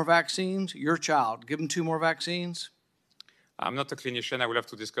 2 more vaccines? Your child, give them 2 more vaccines? I'm not a clinician. I will have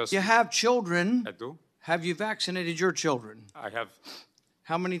to discuss. You have children. I do. Have you vaccinated your children? I have.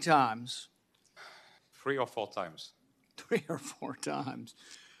 How many times? 3 or 4 times. 3 or 4 times.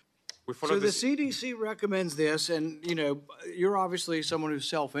 We follow So the CDC recommends this, and, you know, you're obviously someone who's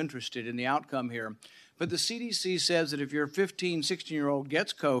self-interested in the outcome here, but the CDC says that if your 15, 16-year-old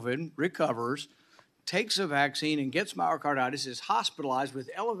gets COVID, recovers, takes a vaccine and gets myocarditis, is hospitalized with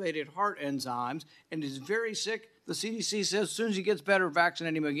elevated heart enzymes, and is very sick, the CDC says as soon as he gets better,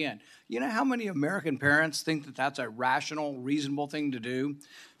 vaccinate him again. You know how many American parents think that that's a rational, reasonable thing to do?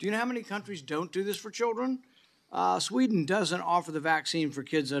 Do you know how many countries don't do this for children? Sweden doesn't offer the vaccine for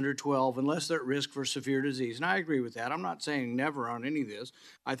kids under 12 unless they're at risk for severe disease. And I agree with that. I'm not saying never on any of this.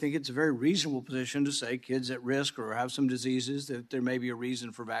 I think it's a very reasonable position to say kids at risk or have some diseases that there may be a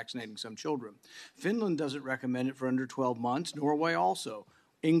reason for vaccinating some children. Finland doesn't recommend it for under 12 months. Norway also.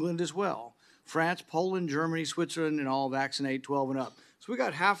 England as well. France, Poland, Germany, Switzerland, and all vaccinate 12 and up. So we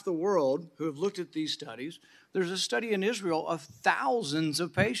got half the world who have looked at these studies. There's a study in Israel of thousands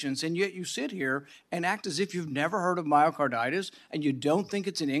of patients, and yet you sit here and act as if you've never heard of myocarditis and you don't think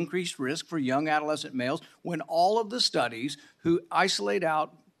it's an increased risk for young adolescent males when all of the studies who isolate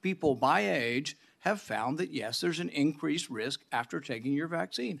out people by age have found that, yes, there's an increased risk after taking your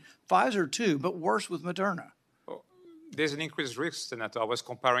vaccine. Pfizer, too, but worse with Moderna. There's an increased risk, Senator. I was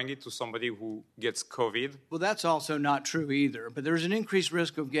comparing it to somebody who gets COVID. Well, that's also not true either. But there's an increased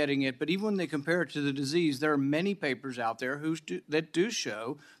risk of getting it. But even when they compare it to the disease, there are many papers out there that do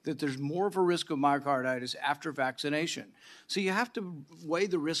show that there's more of a risk of myocarditis after vaccination. So you have to weigh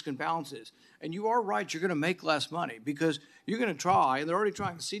the risk and balances. And you are right, you're going to make less money because you're going to try, and they're already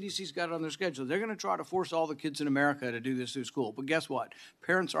trying, the CDC's got it on their schedule, they're going to try to force all the kids in America to do this through school. But guess what?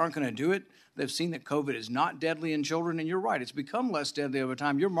 Parents aren't going to do it. They've seen that COVID is not deadly in children, and you're right, it's become less deadly over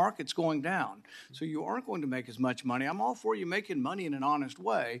time. Your market's going down, so you aren't going to make as much money. I'm all for you making money in an honest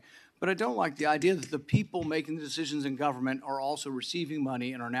way, but I don't like the idea that the people making the decisions in government are also receiving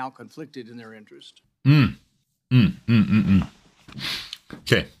money and are now conflicted in their interest.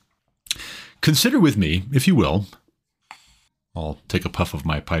 Okay. Consider with me, if you will, I'll take a puff of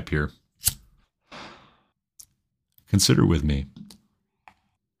my pipe here. Consider with me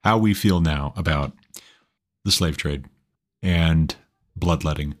how we feel now about the slave trade and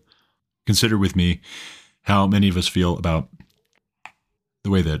bloodletting. Consider with me how many of us feel about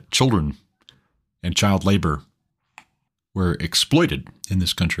the way that children and child labor were exploited in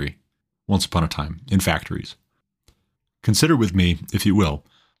this country once upon a time in factories. Consider with me, if you will,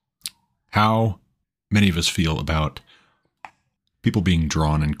 how many of us feel about people being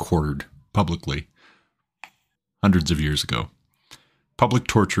drawn and quartered publicly hundreds of years ago. Public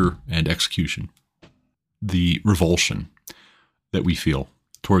torture and execution. The revulsion that we feel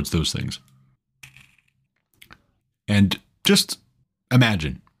towards those things. And just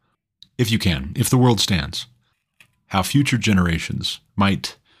imagine, if you can, if the world stands, how future generations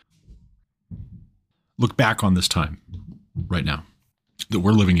might look back on this time right now that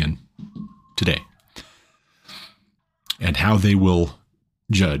we're living in today, and how they will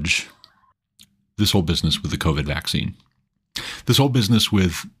judge this whole business with the COVID vaccine, this whole business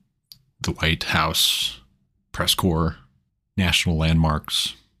with the White House press corps, national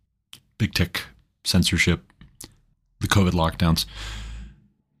landmarks, big tech censorship, the COVID lockdowns.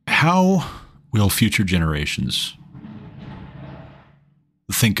 How will future generations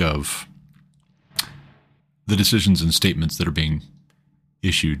think of the decisions and statements that are being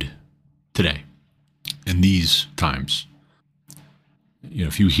issued today in these times?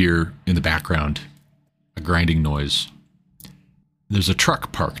 If you hear in the background a grinding noise, there's a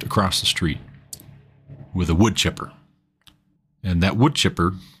truck parked across the street with a wood chipper. And that wood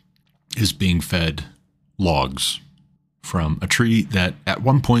chipper is being fed logs from a tree that at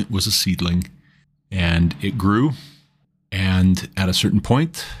one point was a seedling, and it grew, and at a certain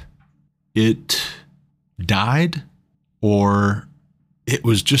point it died, or it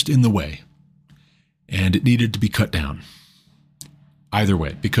was just in the way and it needed to be cut down. Either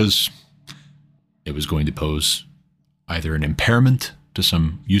way, because it was going to pose either an impairment to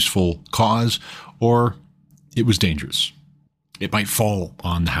some useful cause, or it was dangerous. It might fall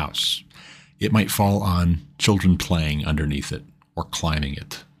on the house. It might fall on children playing underneath it or climbing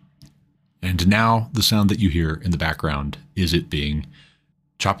it. And now the sound that you hear in the background is it being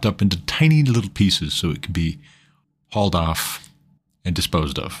chopped up into tiny little pieces so it can be hauled off and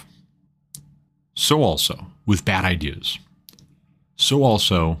disposed of. So also with bad ideas. So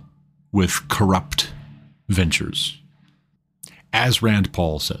also with corrupt ventures. As Rand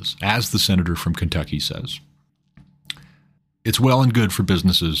Paul says, as the senator from Kentucky says, it's well and good for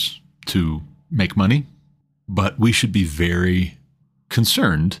businesses to make money, but we should be very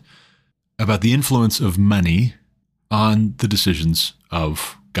concerned about the influence of money on the decisions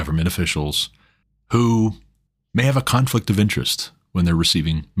of government officials who may have a conflict of interest when they're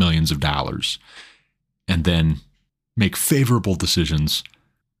receiving millions of dollars and then make favorable decisions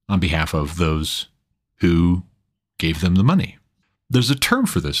on behalf of those who gave them the money. There's a term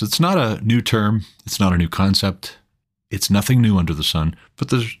for this. It's not a new term. It's not a new concept. It's nothing new under the sun, but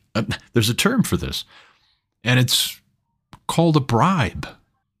there's a term for this, and it's called a bribe.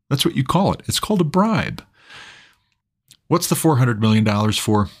 That's what you call it. It's called a bribe. What's the $400 million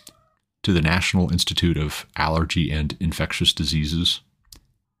for? To the National Institute of Allergy and Infectious Diseases.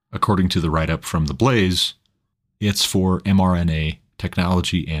 According to the write-up from The Blaze, it's for mRNA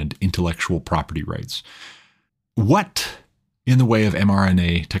technology and intellectual property rights. What in the way of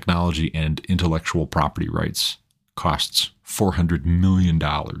mRNA technology and intellectual property rights costs $400 million?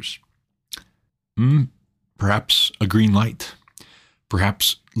 Perhaps a green light,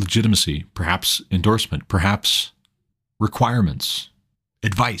 perhaps legitimacy, perhaps endorsement, perhaps requirements,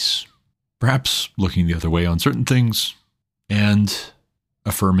 advice, perhaps looking the other way on certain things and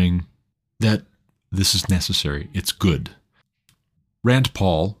affirming that this is necessary, it's good. Rand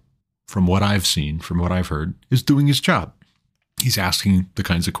Paul, from what I've seen, from what I've heard, is doing his job. He's asking the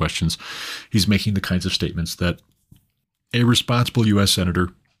kinds of questions. He's making the kinds of statements that a responsible U.S. senator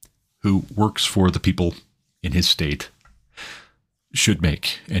who works for the people in his state should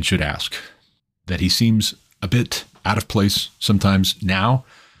make and should ask. That he seems a bit out of place sometimes now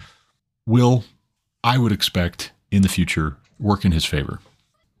will, I would expect, in the future, work in his favor.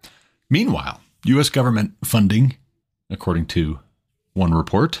 Meanwhile, U.S. government funding, according to one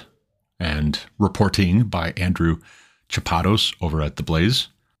report and reporting by Andrew Chapados over at The Blaze,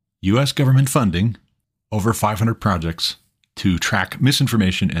 U.S. government funding over 500 projects to track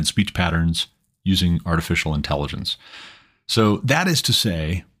misinformation and speech patterns using artificial intelligence. So that is to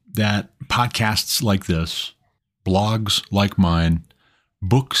say that podcasts like this, blogs like mine,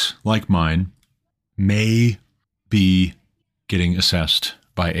 books like mine may be getting assessed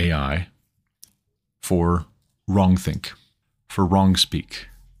by AI for wrongthink, for wrong speak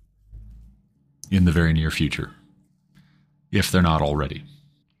in the very near future, if they're not already.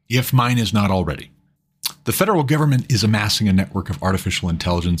 If mine is not already. The federal government is amassing a network of artificial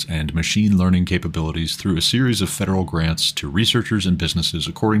intelligence and machine learning capabilities through a series of federal grants to researchers and businesses,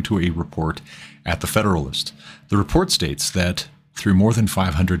 according to a report at The Federalist. The report states that through more than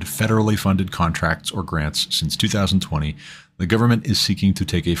 500 federally funded contracts or grants since 2020, the government is seeking to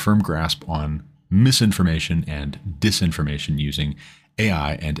take a firm grasp on misinformation and disinformation using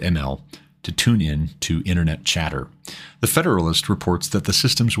AI and ML to tune in to internet chatter. The Federalist reports that the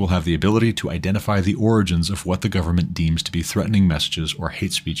systems will have the ability to identify the origins of what the government deems to be threatening messages or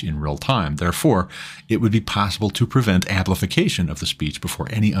hate speech in real time. Therefore, it would be possible to prevent amplification of the speech before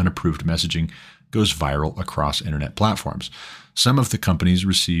any unapproved messaging goes viral across internet platforms. Some of the companies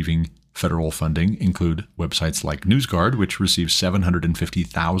receiving federal funding include websites like NewsGuard, which receives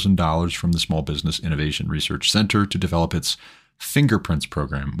 $750,000 from the Small Business Innovation Research Center to develop its Fingerprints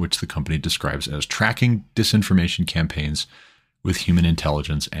program, which the company describes as tracking disinformation campaigns with human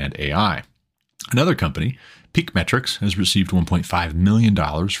intelligence and AI. Another company, Peak Metrics, has received $1.5 million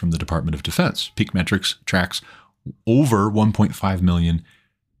from the Department of Defense. Peak Metrics tracks over 1.5 million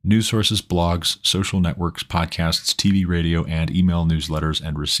news sources, blogs, social networks, podcasts, TV, radio, and email newsletters,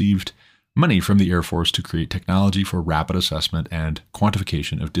 and received money from the Air Force to create technology for rapid assessment and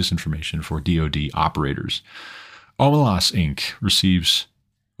quantification of disinformation for DoD operators. Omelas Inc. receives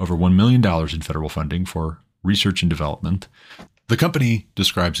over $1 million in federal funding for research and development. The company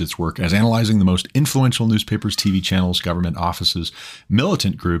describes its work as analyzing the most influential newspapers, TV channels, government offices,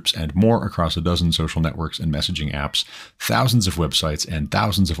 militant groups, and more across a dozen social networks and messaging apps, thousands of websites, and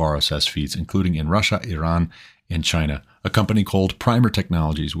thousands of RSS feeds, including in Russia, Iran, and China. A company called Primer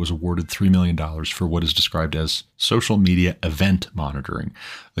Technologies was awarded $3 million for what is described as social media event monitoring.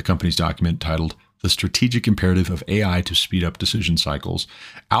 The company's document, titled The Strategic Imperative of AI to Speed Up Decision Cycles,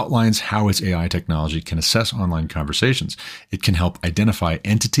 outlines how its AI technology can assess online conversations. It can help identify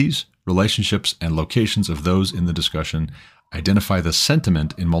entities, relationships, and locations of those in the discussion, identify the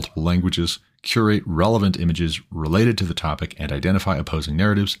sentiment in multiple languages, curate relevant images related to the topic, and identify opposing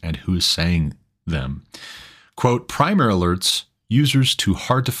narratives and who is saying them. Quote, Primer alerts users to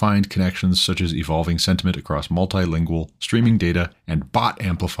hard-to-find connections such as evolving sentiment across multilingual streaming data and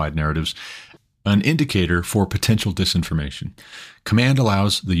bot-amplified narratives, an indicator for potential disinformation. Command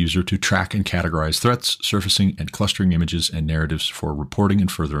allows the user to track and categorize threats, surfacing and clustering images and narratives for reporting and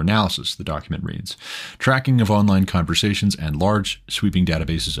further analysis, the document reads. Tracking of online conversations and large, sweeping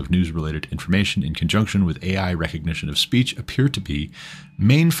databases of news-related information in conjunction with AI recognition of speech appear to be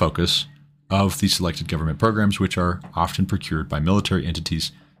main focus of the selected government programs, which are often procured by military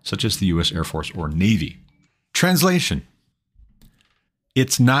entities such as the U.S. Air Force or Navy. Translation.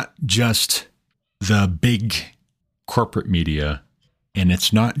 It's not just the big corporate media, and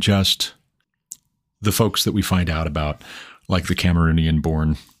it's not just the folks that we find out about, like the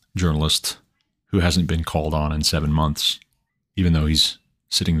Cameroonian-born journalist who hasn't been called on in 7 months, even though he's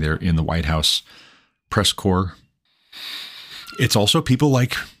sitting there in the White House press corps. It's also people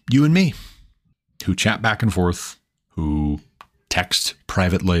like you and me who chat back and forth, who text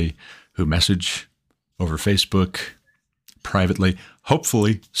privately, who message over Facebook privately.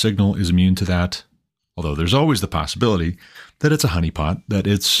 Hopefully, Signal is immune to that, although there's always the possibility that it's a honeypot, that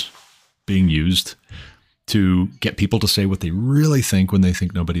it's being used to get people to say what they really think when they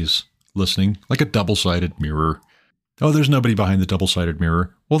think nobody's listening, like a double-sided mirror. Oh, there's nobody behind the double-sided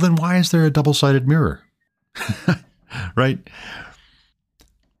mirror. Well, then why is there a double-sided mirror? Right?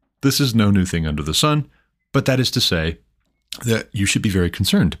 This is no new thing under the sun, but that is to say that you should be very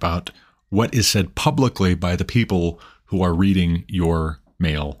concerned about what is said publicly by the people who are reading your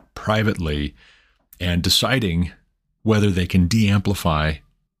mail privately and deciding whether they can de-amplify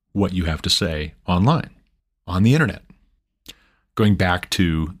what you have to say online, on the internet. Going back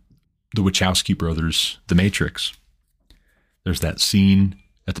to the Wachowski brothers, The Matrix, there's that scene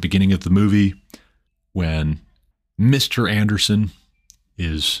at the beginning of the movie when Mr. Anderson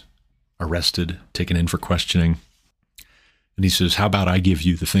is arrested, taken in for questioning. And he says, how about I give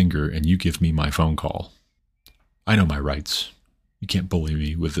you the finger and you give me my phone call? I know my rights. You can't bully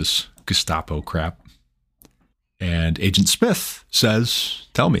me with this Gestapo crap. And Agent Smith says,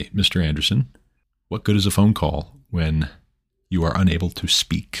 tell me, Mr. Anderson, what good is a phone call when you are unable to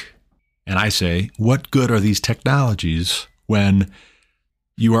speak? And I say, what good are these technologies when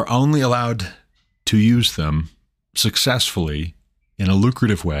you are only allowed to use them successfully in a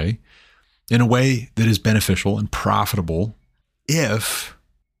lucrative way, in a way that is beneficial and profitable if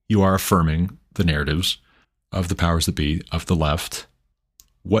you are affirming the narratives of the powers that be, of the left?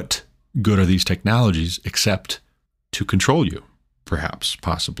 What good are these technologies except to control you, perhaps,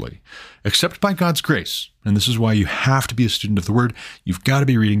 possibly, except by God's grace? And this is why you have to be a student of the Word. You've got to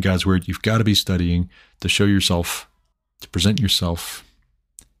be reading God's Word. You've got to be studying to show yourself, to present yourself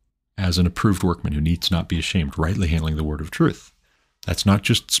as an approved workman who needs not be ashamed, rightly handling the word of truth. That's not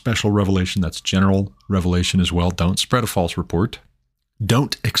just special revelation, that's general revelation as well. Don't spread a false report.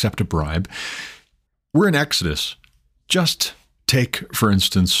 Don't accept a bribe. We're in Exodus. Just take, for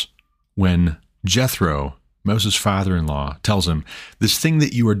instance, when Jethro, Moses' father-in-law, tells him, this thing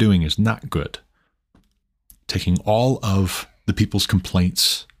that you are doing is not good. Taking all of the people's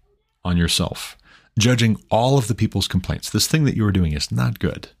complaints on yourself, judging all of the people's complaints. This thing that you are doing is not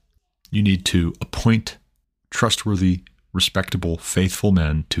good. You need to appoint trustworthy, respectable, faithful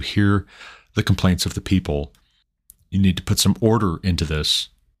men to hear the complaints of the people. You need to put some order into this.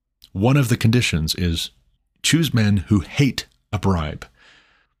 One of the conditions is choose men who hate a bribe.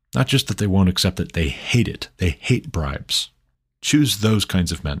 Not just that they won't accept it, they hate it. They hate bribes. Choose those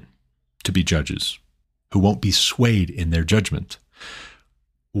kinds of men to be judges who won't be swayed in their judgment.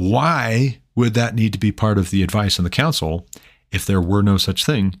 Why would that need to be part of the advice and the counsel if there were no such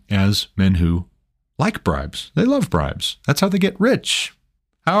thing as men who like bribes? They love bribes. That's how they get rich.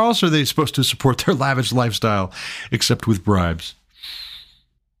 How else are they supposed to support their lavish lifestyle except with bribes?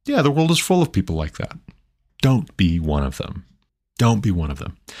 Yeah, the world is full of people like that. Don't be one of them. Don't be one of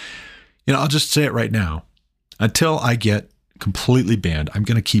them. I'll just say it right now. Until I get completely banned, I'm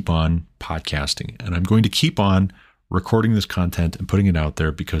going to keep on podcasting, and I'm going to keep on recording this content and putting it out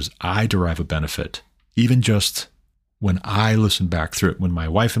there because I derive a benefit, even just when I listen back through it, when my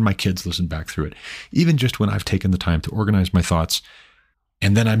wife and my kids listen back through it, even just when I've taken the time to organize my thoughts,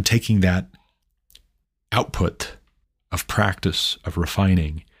 and then I'm taking that output of practice, of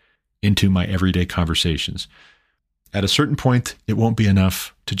refining into my everyday conversations. At a certain point, it won't be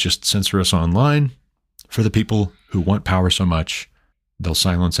enough to just censor us online. For the people who want power so much, they'll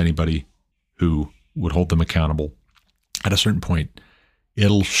silence anybody who would hold them accountable. At a certain point,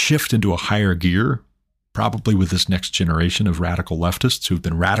 it'll shift into a higher gear, probably with this next generation of radical leftists who've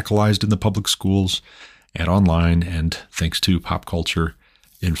been radicalized in the public schools and online, and thanks to pop culture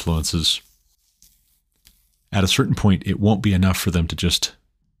influences. At a certain point, it won't be enough for them to just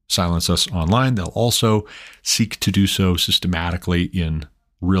silence us online. They'll also seek to do so systematically in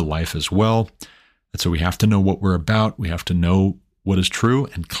real life as well. And so we have to know what we're about. We have to know what is true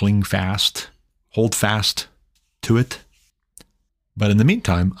and cling fast, hold fast to it. But in the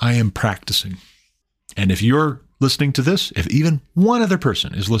meantime, I am practicing. And if you're listening to this, if even one other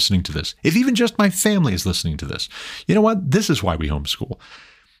person is listening to this, if even just my family is listening to this, you know what? This is why we homeschool.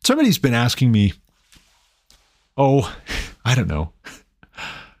 Somebody's been asking me, I don't know,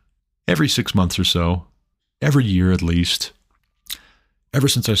 every 6 months or so, every year at least, ever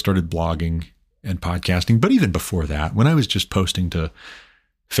since I started blogging and podcasting, but even before that, when I was just posting to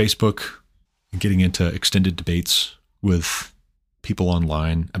Facebook and getting into extended debates with people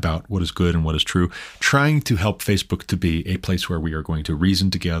online about what is good and what is true, trying to help Facebook to be a place where we are going to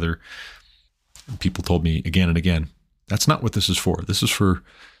reason together. And people told me again and again, that's not what this is for. This is for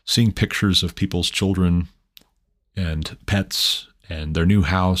seeing pictures of people's children and pets and their new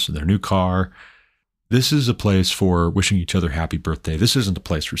house and their new car. This is a place for wishing each other happy birthday. This isn't a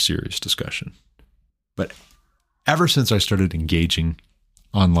place for serious discussion. But ever since I started engaging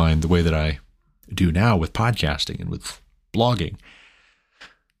online the way that I do now with podcasting and with blogging,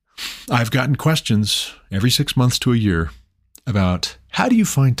 I've gotten questions every 6 months to a year about how do you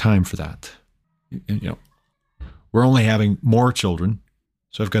find time for that? And, we're only having more children,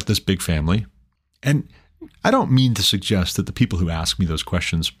 so I've got this big family. And I don't mean to suggest that the people who ask me those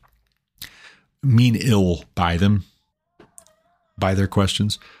questions mean ill by them, by their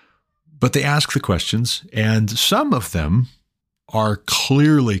questions, but they ask the questions, and some of them are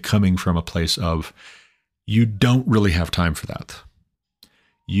clearly coming from a place of, you don't really have time for that.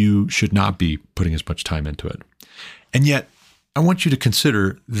 You should not be putting as much time into it. And yet, I want you to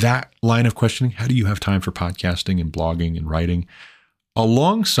consider that line of questioning. How do you have time for podcasting and blogging and writing?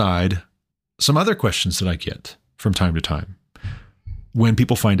 Alongside some other questions that I get from time to time when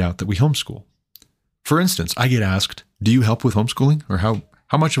people find out that we homeschool. For instance, I get asked, do you help with homeschooling? Or how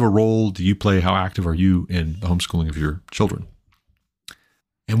much of a role do you play? How active are you in the homeschooling of your children?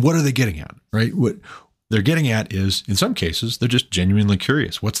 And what are they getting at, right? What they're getting at is, in some cases, they're just genuinely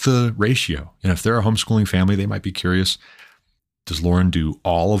curious. What's the ratio? And if they're a homeschooling family, they might be curious, does Lauren do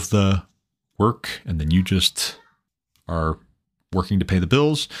all of the work and then you just are working to pay the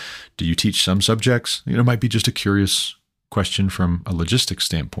bills? Do you teach some subjects? It might be just a curious question from a logistics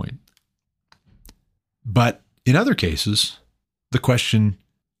standpoint. But in other cases, the question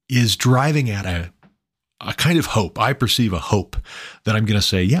is driving at a kind of hope. I perceive a hope that I'm going to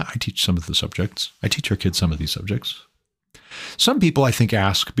say, yeah, I teach some of the subjects. I teach our kids some of these subjects. Some people, I think,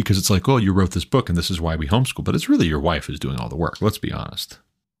 ask because it's like, oh, you wrote this book and this is why we homeschool. But it's really your wife who's doing all the work. Let's be honest.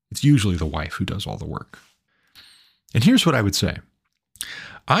 It's usually the wife who does all the work. And here's what I would say.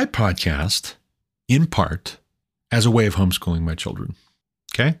 I podcast in part as a way of homeschooling my children.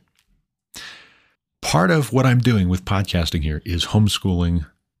 Okay? Part of what I'm doing with podcasting here is homeschooling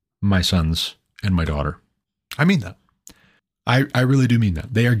my sons and my daughter. I mean that. I really do mean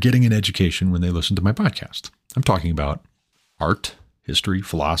that. They are getting an education when they listen to my podcast. I'm talking about art, history,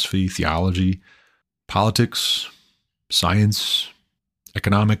 philosophy, theology, politics, science,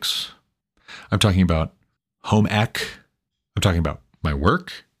 economics. I'm talking about home ec. I'm talking about my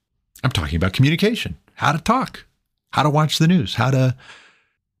work. I'm talking about communication, how to talk, how to watch the news, how to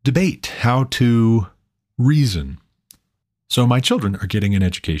debate, how to reason. So my children are getting an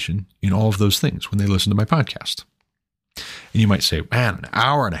education in all of those things when they listen to my podcast. And you might say, man, an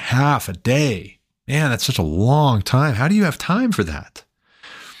hour and a half a day. Man, that's such a long time. How do you have time for that?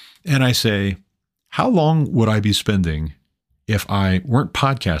 and I say, how long would I be spending if I weren't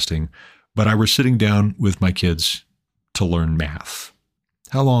podcasting, but I were sitting down with my kids to learn math?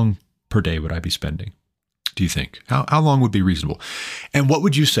 How long per day would I be spending? Do you think? How long would be reasonable? And what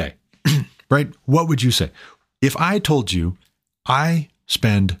would you say? Right? What would you say? If I told you I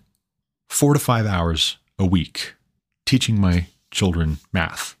spend 4 to 5 hours a week teaching my children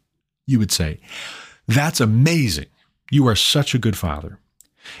math, you would say, that's amazing. You are such a good father.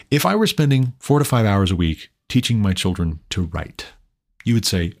 If I were spending 4 to 5 hours a week teaching my children to write, you would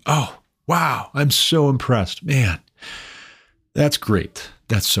say, oh, wow, I'm so impressed. Man, that's great.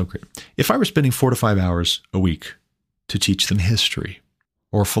 That's so great. If I were spending 4 to 5 hours a week to teach them history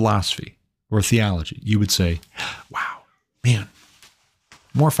or philosophy or theology, you would say, wow, man,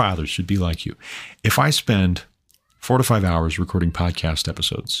 more fathers should be like you. If I spend 4 to 5 hours recording podcast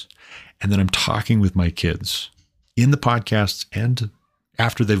episodes, and then I'm talking with my kids in the podcasts and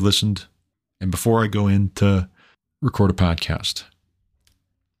after they've listened and before I go in to record a podcast,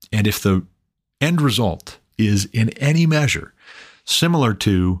 and if the end result is in any measure similar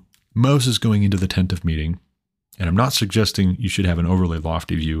to Moses going into the tent of meeting, and I'm not suggesting you should have an overly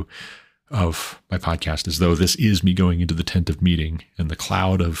lofty view of my podcast as though this is me going into the tent of meeting and the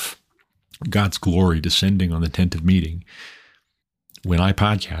cloud of God's glory descending on the tent of meeting when I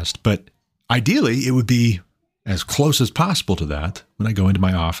podcast. But ideally, it would be as close as possible to that when I go into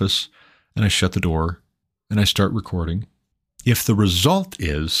my office and I shut the door and I start recording. If the result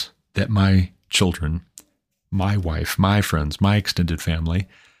is that my children, my wife, my friends, my extended family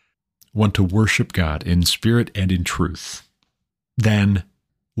want to worship God in spirit and in truth, then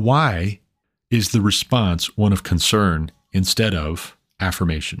why is the response one of concern instead of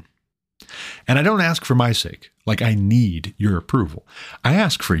affirmation? And I don't ask for my sake, like I need your approval. I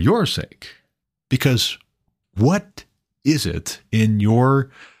ask for your sake, because what is it in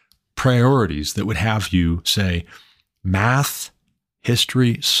your priorities that would have you say math,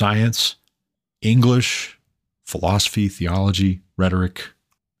 history, science, English, philosophy, theology, rhetoric,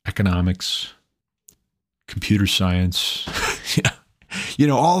 economics, computer science,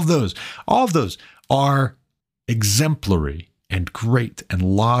 all of those are exemplary and great and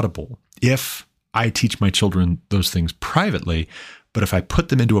laudable if I teach my children those things privately. But if I put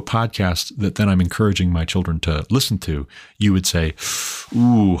them into a podcast that then I'm encouraging my children to listen to, you would say,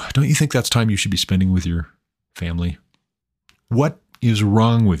 ooh, don't you think that's time you should be spending with your family? What is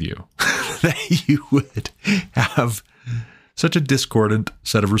wrong with you that you would have such a discordant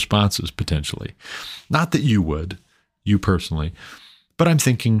set of responses potentially? Not that you would, you personally, but I'm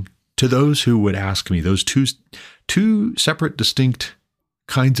thinking to those who would ask me those two separate, distinct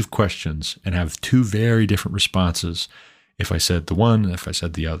kinds of questions and have two very different responses. If I said the one, if I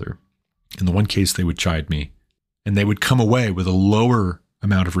said the other. In the one case, they would chide me and they would come away with a lower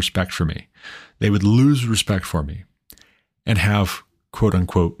amount of respect for me. They would lose respect for me and have quote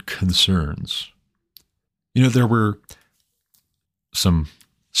unquote concerns. There were some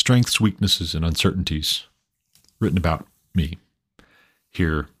strengths, weaknesses, and uncertainties written about me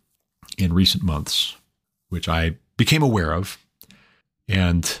here in recent months, which I became aware of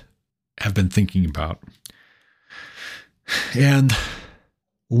and have been thinking about. And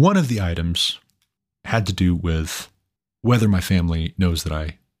one of the items had to do with whether my family knows that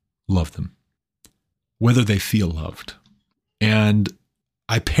I love them, whether they feel loved. And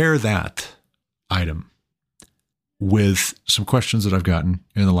I pair that item with some questions that I've gotten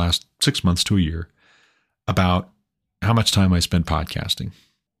in the last 6 months to a year about how much time I spend podcasting.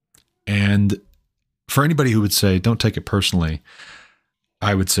 And for anybody who would say, don't take it personally,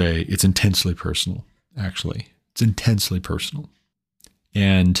 I would say it's intensely personal, actually. It's intensely personal.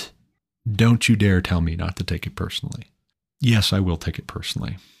 And don't you dare tell me not to take it personally. Yes, I will take it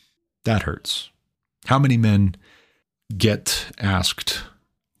personally. That hurts. How many men get asked,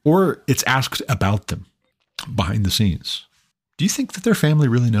 or it's asked about them behind the scenes? Do you think that their family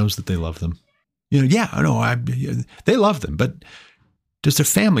really knows that they love them? Yeah, I know, they love them, but does their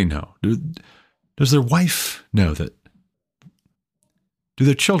family know? Does their wife know that? Do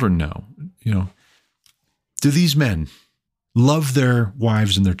their children know? Do these men love their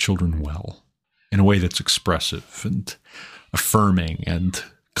wives and their children well in a way that's expressive and affirming and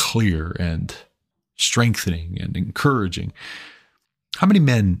clear and strengthening and encouraging? How many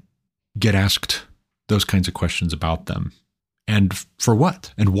men get asked those kinds of questions about them? And for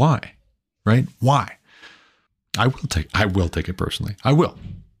what? And why? Right? Why? I will take it personally. I will.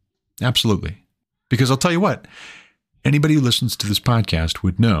 Absolutely. Because I'll tell you what, anybody who listens to this podcast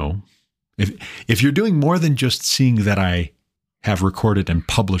would know, if you're doing more than just seeing that I have recorded and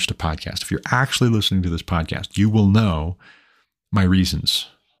published a podcast, if you're actually listening to this podcast, you will know my reasons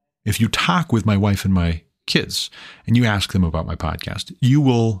if you talk with my wife and my kids and you ask them about my podcast, you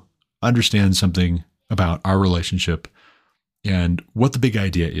will understand something about our relationship and what the big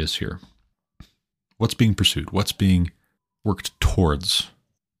idea is here. What's being pursued? What's being worked towards?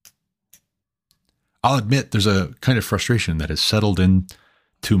 I'll admit there's a kind of frustration that has settled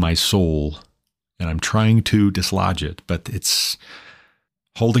into my soul, and I'm trying to dislodge it, but it's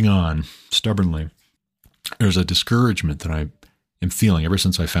holding on stubbornly. There's a discouragement that I am feeling ever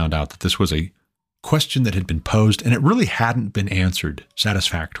since I found out that this was a question that had been posed and it really hadn't been answered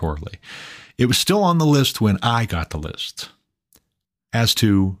satisfactorily. It was still on the list when I got the list as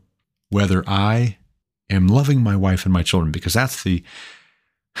to whether I am loving my wife and my children, because that's the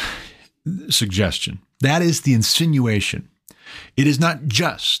suggestion. That is the insinuation. It is not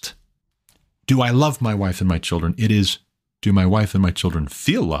just, do I love my wife and my children? It is, do my wife and my children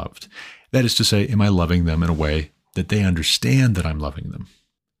feel loved? That is to say, am I loving them in a way that they understand that I'm loving them,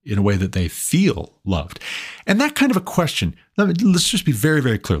 in a way that they feel loved? And that kind of a question, let's just be very,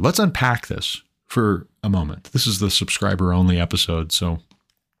 very clear. Let's unpack this for a moment. This is the subscriber-only episode, so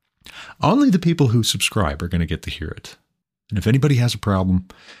only the people who subscribe are going to get to hear it. And if anybody has a problem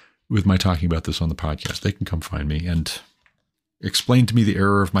with my talking about this on the podcast, they can come find me and explain to me the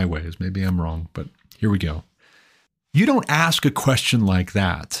error of my ways. Maybe I'm wrong, but here we go. You don't ask a question like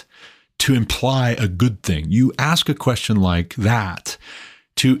that to imply a good thing. You ask a question like that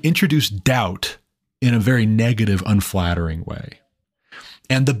to introduce doubt in a very negative, unflattering way.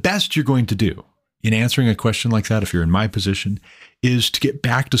 And the best you're going to do in answering a question like that, if you're in my position, is to get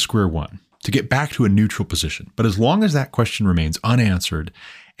back to square one, to get back to a neutral position. But as long as that question remains unanswered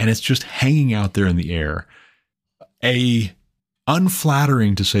and it's just hanging out there in the air, a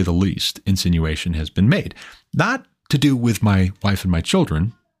unflattering, to say the least, insinuation has been made. Not to do with my wife and my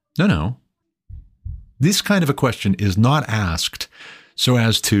children. No. This kind of a question is not asked so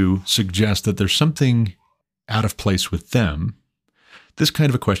as to suggest that there's something out of place with them. This kind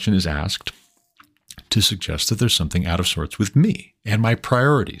of a question is asked to suggest that there's something out of sorts with me and my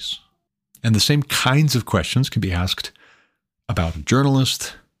priorities. And the same kinds of questions can be asked about a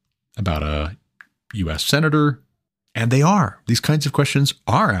journalist, about a U.S. senator, and they are. These kinds of questions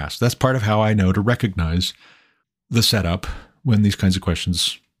are asked. That's part of how I know to recognize the setup when these kinds of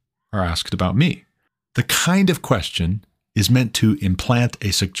questions are asked about me. The kind of question is meant to implant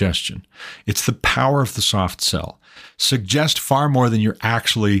a suggestion. It's the power of the soft sell. Suggest far more than you're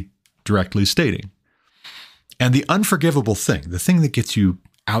actually directly stating. And the unforgivable thing, the thing that gets you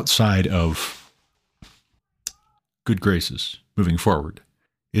outside of good graces moving forward,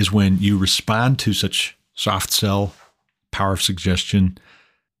 is when you respond to such soft sell, power of suggestion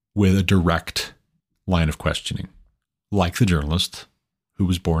with a direct line of questioning, like the journalist who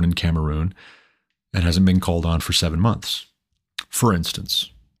was born in Cameroon and hasn't been called on for 7 months. For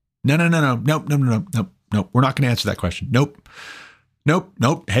instance, no, we're not going to answer that question. Nope.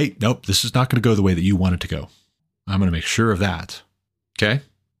 Hey, this is not going to go the way that you want it to go. I'm going to make sure of that. Okay?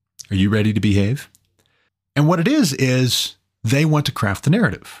 Are you ready to behave? And what it is they want to craft the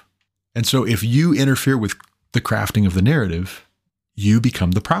narrative. And so if you interfere with the crafting of the narrative, you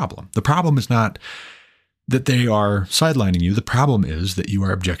become the problem. The problem is not that they are sidelining you. The problem is that you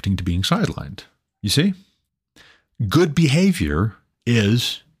are objecting to being sidelined. You see? Good behavior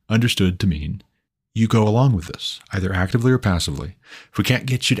is understood to mean you go along with this, either actively or passively. If we can't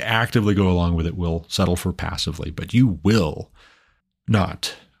get you to actively go along with it, we'll settle for passively. But you will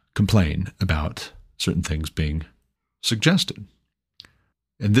not complain about certain things being suggested.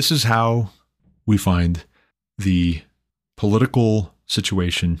 And this is how we find the political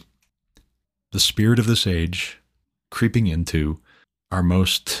situation, the spirit of this age, creeping into our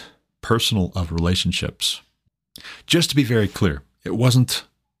most personal of relationships. Just to be very clear, it wasn't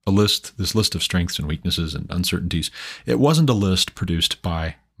a list, this list of strengths and weaknesses and uncertainties. It wasn't a list produced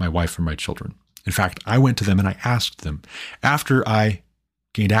by my wife or my children. In fact, I went to them and I asked them, after I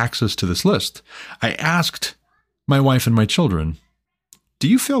gained access to this list, I asked my wife and my children, do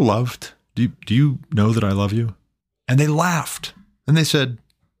you feel loved? Do you know that I love you? And they laughed and they said,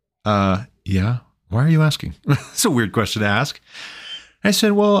 yeah, why are you asking? It's a weird question to ask. I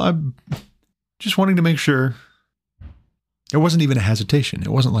said, well, I'm just wanting to make sure. There wasn't even a hesitation. It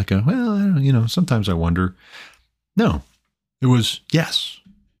wasn't like sometimes I wonder. No, it was yes.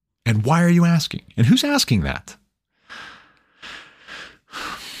 And why are you asking? And who's asking that?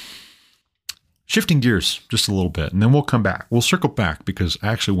 Shifting gears just a little bit, and then we'll come back. We'll circle back because I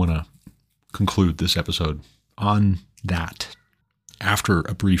actually want to conclude this episode on that after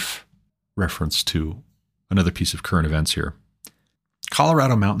a brief reference to another piece of current events here.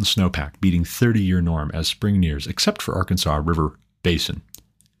 Colorado mountain snowpack beating 30-year norm as spring nears, except for Arkansas River Basin.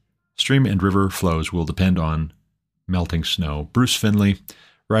 Stream and river flows will depend on melting snow. Bruce Finley,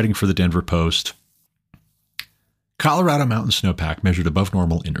 writing for the Denver Post. Colorado mountain snowpack measured above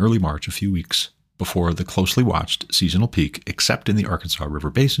normal in early March, a few weeks before the closely watched seasonal peak, except in the Arkansas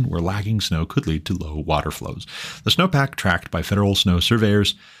River Basin, where lagging snow could lead to low water flows. The snowpack tracked by federal snow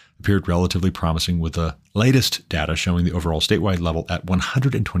surveyors appeared relatively promising, with the latest data showing the overall statewide level at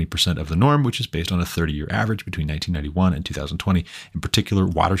 120% of the norm, which is based on a 30-year average between 1991 and 2020. In particular,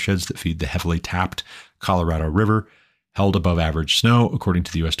 watersheds that feed the heavily tapped Colorado River held above average snow, according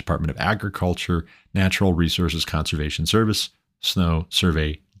to the U.S. Department of Agriculture Natural Resources Conservation Service Snow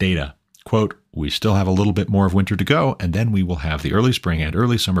Survey data. Quote, "We still have a little bit more of winter to go, and then we will have the early spring and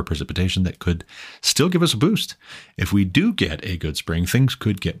early summer precipitation that could still give us a boost. If we do get a good spring, things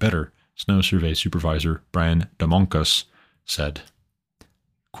could get better," Snow Survey Supervisor Brian Damonkos said.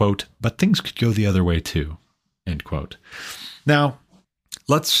 Quote, "But things could go the other way too," end quote. Now,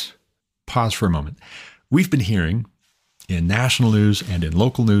 let's pause for a moment. We've been hearing in national news and in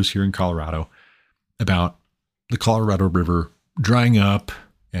local news here in Colorado about the Colorado River drying up,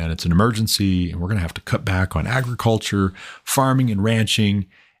 and it's an emergency, and we're going to have to cut back on agriculture, farming and ranching,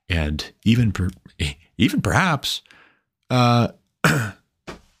 and even perhaps the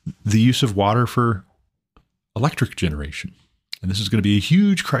use of water for electric generation. And this is going to be a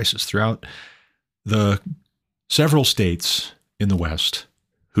huge crisis throughout the several states in the West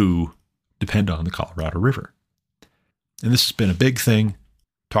who depend on the Colorado River. And this has been a big thing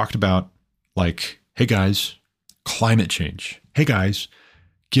talked about, like, hey guys, climate change. Hey guys,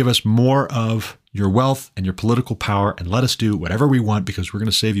 give us more of your wealth and your political power and let us do whatever we want because we're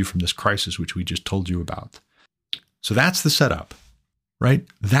going to save you from this crisis, which we just told you about. So that's the setup, right?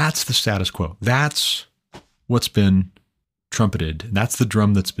 That's the status quo. That's what's been trumpeted. And that's the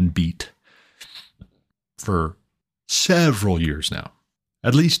drum that's been beat for several years now,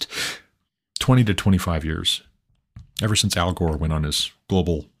 at least 20 to 25 years, ever since Al Gore went on his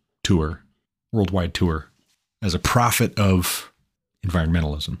global tour, worldwide tour, as a prophet of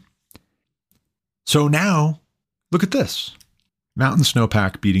environmentalism. So now, look at this. Mountain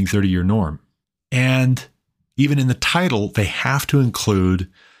snowpack beating 30-year norm. And even in the title, they have to include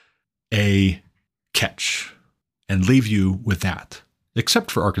a catch and leave you with that, except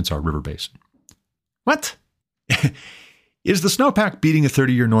for Arkansas River Basin. What? Is the snowpack beating a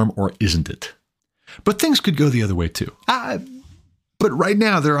 30-year norm or isn't it? But things could go the other way too. But right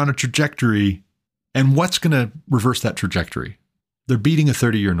now they're on a trajectory, and what's going to reverse that trajectory? They're beating a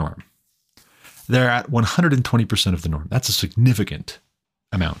 30-year norm. They're at 120% of the norm. That's a significant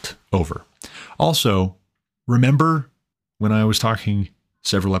amount over. Also, remember when I was talking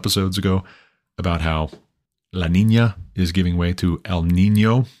several episodes ago about how La Nina is giving way to El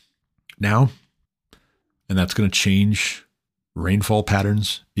Nino now? And that's going to change rainfall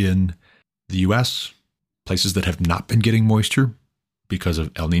patterns in the U.S., places that have not been getting moisture because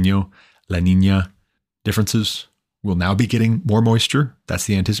of El Nino, La Nina differences will now be getting more moisture. That's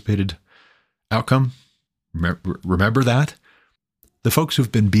the anticipated outcome. Remember that? The folks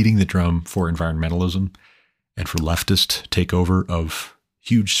who've been beating the drum for environmentalism and for leftist takeover of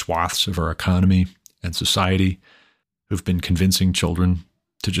huge swaths of our economy and society, who've been convincing children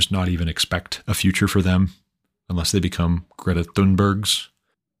to just not even expect a future for them unless they become Greta Thunbergs,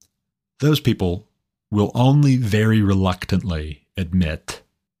 those people will only very reluctantly admit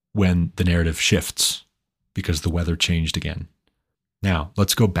when the narrative shifts because the weather changed again. Now,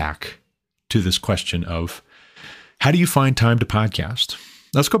 let's go back to this question of how do you find time to podcast?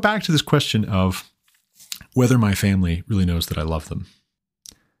 Let's go back to this question of whether my family really knows that I love them.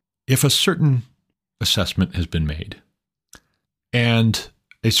 If a certain assessment has been made and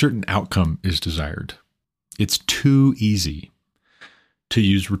a certain outcome is desired, it's too easy to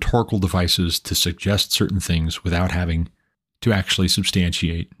use rhetorical devices to suggest certain things without having to actually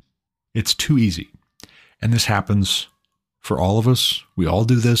substantiate. It's too easy. And this happens for all of us. We all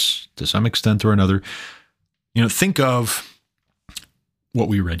do this to some extent or another. You know, think of what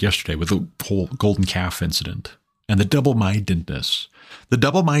we read yesterday with the whole golden calf incident and the double-mindedness. The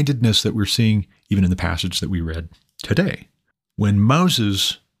double-mindedness that we're seeing even in the passage that we read today. When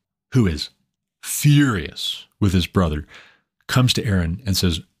Moses, who is furious with his brother, comes to Aaron and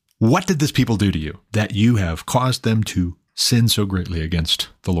says, "What did this people do to you that you have caused them to sin so greatly against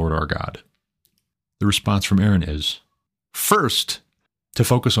the Lord our God?" The response from Aaron is, first, to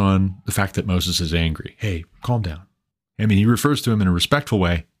focus on the fact that Moses is angry. Hey, calm down. I mean, he refers to him in a respectful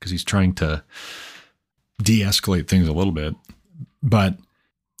way because he's trying to de-escalate things a little bit. But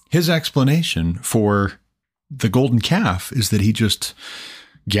his explanation for the golden calf is that he just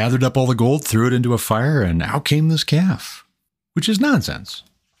gathered up all the gold, threw it into a fire, and out came this calf, which is nonsense.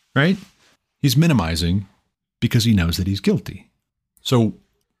 right? He's minimizing because he knows that he's guilty. So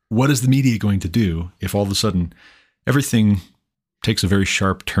what is the media going to do if all of a sudden everything takes a very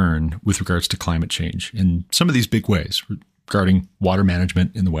sharp turn with regards to climate change in some of these big ways, regarding water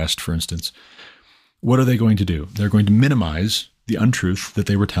management in the West, for instance? What are they going to do? They're going to minimize the untruth that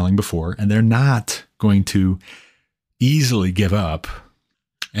they were telling before, and they're not going to easily give up.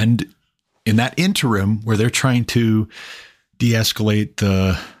 And in that interim where they're trying to de-escalate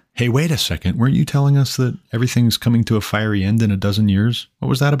the, hey, wait a second, weren't you telling us that everything's coming to a fiery end in a dozen years? What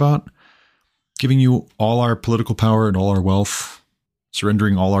was that about? Giving you all our political power and all our wealth,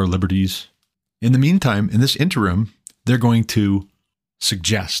 surrendering all our liberties. In the meantime, in this interim, they're going to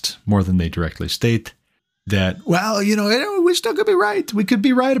suggest more than they directly state that, well, we still could be right. We could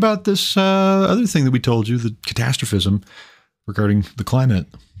be right about this other thing that we told you, the catastrophism regarding the climate.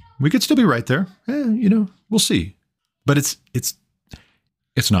 We could still be right there. We'll see. But it's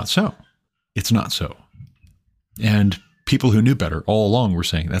not so. It's not so. And people who knew better all along were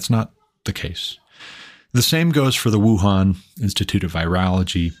saying that's not the case. The same goes for the Wuhan Institute of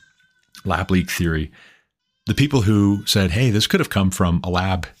Virology lab leak theory. The people who said, hey, this could have come from a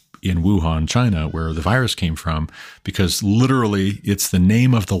lab in Wuhan, China, where the virus came from, because literally it's the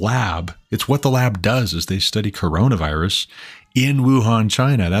name of the lab. It's what the lab does is they study coronavirus in Wuhan,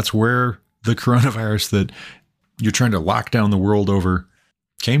 China. That's where the coronavirus that you're trying to lock down the world over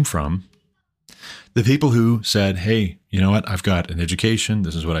came from. The people who said, hey, you know what? I've got an education.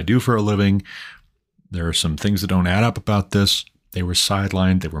 This is what I do for a living. There are some things that don't add up about this. They were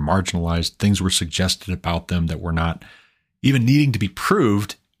sidelined. They were marginalized. Things were suggested about them that were not even needing to be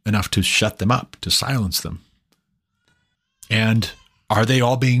proved enough to shut them up, to silence them. And are they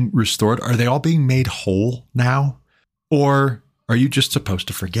all being restored? Are they all being made whole now? Or are you just supposed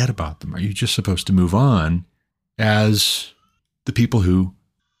to forget about them? Are you just supposed to move on as the people who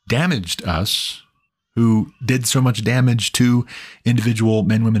damaged us, who did so much damage to individual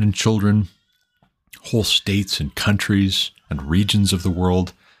men, women, and children, whole states and countries and regions of the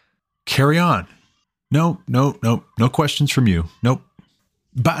world, carry on? No questions from you. Nope.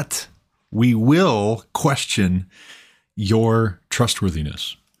 But we will question your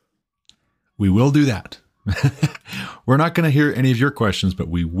trustworthiness. We will do that. We're not going to hear any of your questions, but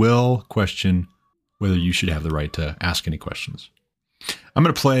we will question whether you should have the right to ask any questions. I'm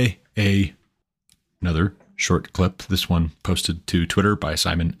going to play another short clip, this one posted to Twitter by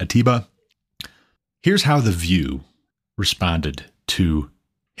Simon Atiba. Here's how The View responded to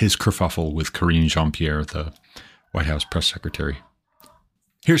his kerfuffle with Karine Jean-Pierre, the White House press secretary.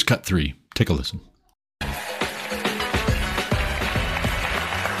 Here's cut 3. Take a listen. So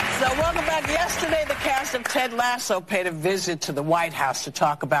welcome back. Yesterday, the cast of Ted Lasso paid a visit to the White House to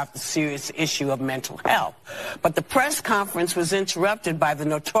talk about the serious issue of mental health. But the press conference was interrupted by the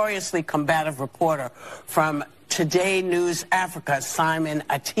notoriously combative reporter from Today News Africa, Simon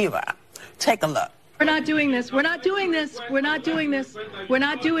Atiba. Take a look. We're not doing this. We're not doing this. We're not doing this. We're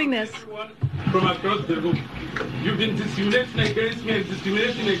not doing this. From across the room. You've been discriminating against me and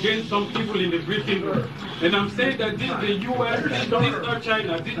discriminating against some people in the briefing room. And I'm saying that this is the U.S., this is not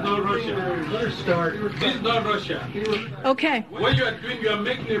China, this is not Russia. This is not Russia. Okay. What you are doing, you are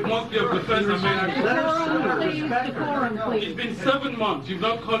making a mockery of the First Amendment. It's been 7 months. You've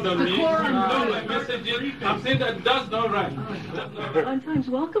not called on me. You've not my messages. I'm saying that that's not right. On times,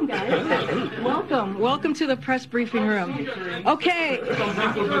 welcome, guys. Welcome. Welcome to the press briefing room. Okay. Some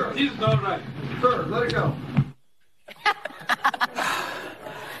people, but this is not right. Sir, let it go.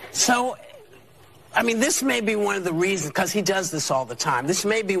 So, I mean, this may be one of the reasons, because he does this all the time. This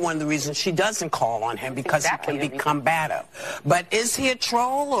may be one of the reasons she doesn't call on him, because he can be combative. But is he a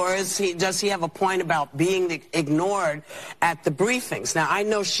troll, or does he have a point about being ignored at the briefings? Now, I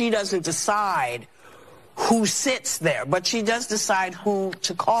know she doesn't decide who sits there, but she does decide who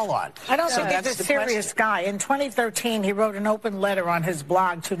to call on. I don't think he's a serious guy. In 2013, he wrote an open letter on his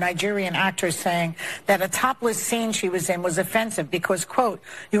blog to Nigerian actors saying that a topless scene she was in was offensive because, quote,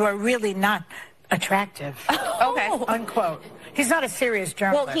 you are really not attractive. Okay. Unquote. He's not a serious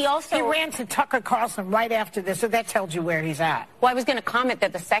journalist. Well, he ran to Tucker Carlson right after this, so that tells you where he's at. Well, I was going to comment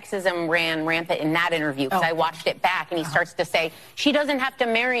that the sexism ran rampant in that interview because I watched it back, and he starts to say, she doesn't have to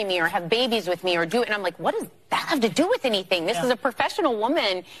marry me or have babies with me or do it. And I'm like, what does that have to do with anything? This is a professional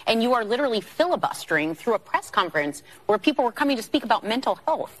woman, and you are literally filibustering through a press conference where people were coming to speak about mental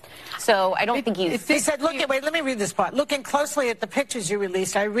health. So I don't think he's... He said, wait, let me read this part. Looking closely at the pictures you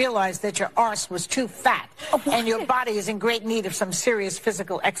released, I realized that your arse was too fat, and your body is in great need of some serious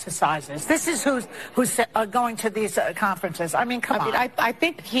physical exercises. This is who's going to these conferences. I mean, come on. I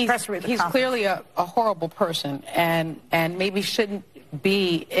think he's clearly a horrible person, and maybe shouldn't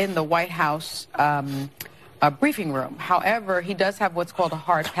be in the White House briefing room. However, he does have what's called a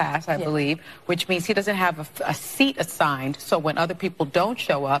hard pass, I believe, which means he doesn't have a seat assigned. So when other people don't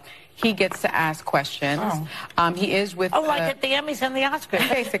show up, he gets to ask questions. He is with... Oh, like at the Emmys and the Oscars.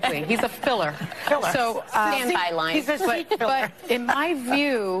 Basically. He's a filler. So, standby line. He's a seat filler. But in my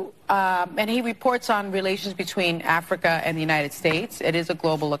view, and he reports on relations between Africa and the United States. It is a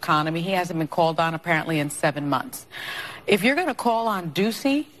global economy. He hasn't been called on, apparently, in 7 months. If you're going to call on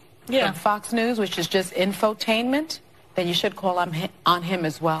Ducey from Fox News, which is just infotainment, then you should call on him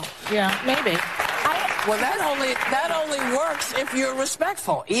as well. Yeah, maybe. Well, that only works if you're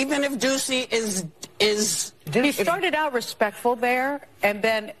respectful. Even if Ducey is he started out respectful there and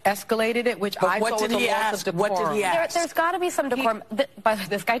then escalated it, which I thought was a loss of decorum. What did he ask? There's got to be some decorum. But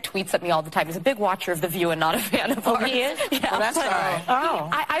this guy tweets at me all the time. He's a big watcher of The View and not a fan of ours. He is? Yeah. Well, that's all right. Oh.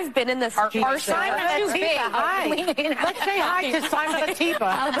 I've been in this. Our Simon Atiba. Hi. Let's say hi to Simon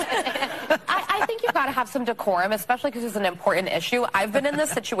Atiba. I think you've got to have some decorum, especially because it's an important issue. I've been in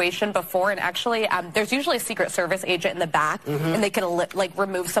this situation before, and actually, there's usually a Secret Service agent in the back, and they can like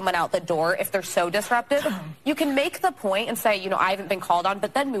remove someone out the door if they're so disruptive. You can make the point and say, I haven't been called on,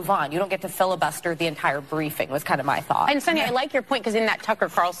 but then move on. You don't get to filibuster the entire briefing, was kind of my thought. And Sonia, I like your point, because in that Tucker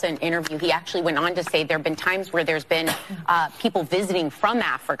Carlson interview, he actually went on to say there have been times where there's been people visiting from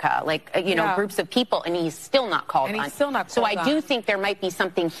Africa, like, groups of people, and he's still not called on. So I do think there might be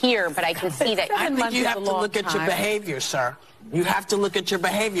something here, but I can see that. I think you have to look at your behavior, sir. You have to look at your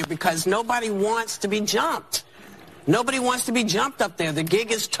behavior, because nobody wants to be jumped. Nobody wants to be jumped up there. The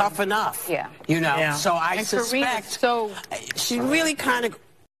gig is tough enough. Yeah. So I suspect she really kind of...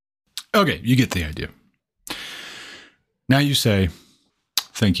 Okay, you get the idea. Now you say,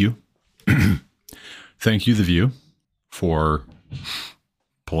 thank you. Thank you, The View, for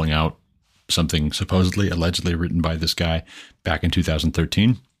pulling out something supposedly, allegedly written by this guy back in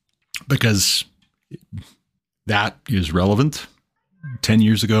 2013, because that is relevant. 10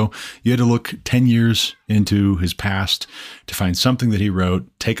 years ago, you had to look 10 years into his past to find something that he wrote,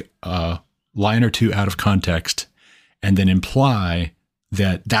 take a line or two out of context, and then imply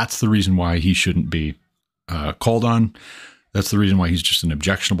that that's the reason why he shouldn't be called on. That's the reason why he's just an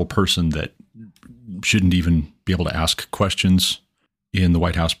objectionable person that shouldn't even be able to ask questions in the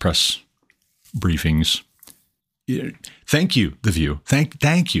White House press briefings. Thank you, The View.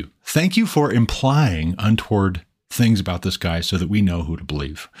 Thank you. Thank you for implying untoward things about this guy so that we know who to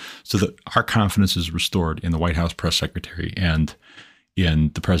believe, so that our confidence is restored in the White House press secretary and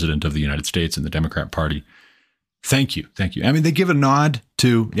in the president of the United States and the Democrat Party. Thank you. Thank you. I mean, they give a nod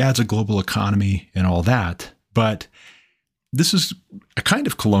to, it's a global economy and all that, but this is a kind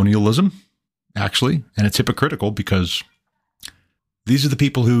of colonialism, actually, and it's hypocritical, because these are the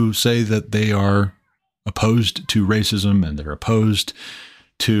people who say that they are opposed to racism and they're opposed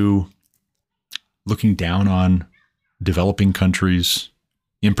to looking down on developing countries,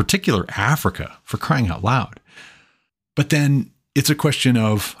 in particular Africa, for crying out loud. But then it's a question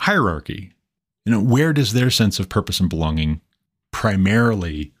of hierarchy. Where does their sense of purpose and belonging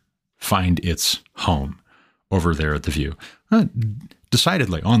primarily find its home? Over there at The View.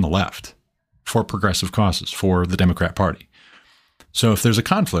 Decidedly on the left, for progressive causes, for the Democrat Party. So if there's a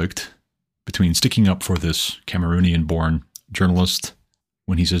conflict between sticking up for this Cameroonian-born journalist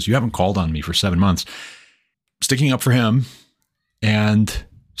when he says, you haven't called on me for 7 months, sticking up for him and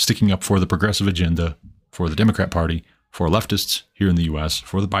sticking up for the progressive agenda, for the Democrat Party, for leftists here in the U.S.,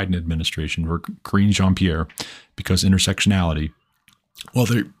 for the Biden administration, for Karine Jean-Pierre, because intersectionality, well,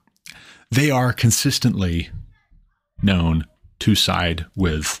 they are consistently known to side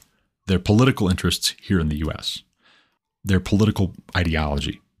with their political interests here in the U.S., their political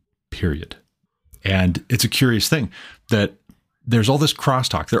ideology, period. And it's a curious thing that there's all this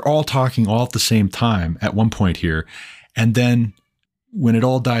crosstalk. They're all talking all at the same time at one point here. And then when it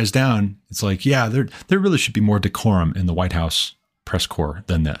all dies down, it's like, there really should be more decorum in the White House press corps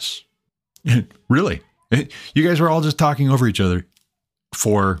than this. Really? You guys were all just talking over each other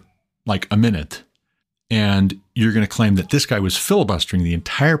for like a minute. And you're going to claim that this guy was filibustering the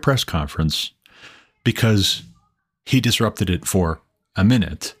entire press conference because he disrupted it for a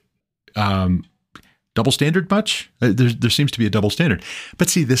minute. Double standard much? There seems to be a double standard. But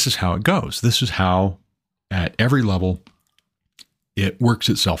see, this is how it goes. This is how, at every level, it works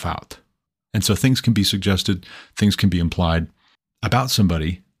itself out. And so things can be suggested, things can be implied about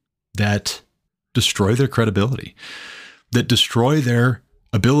somebody that destroy their credibility, that destroy their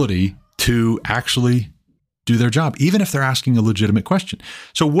ability to actually do their job, even if they're asking a legitimate question.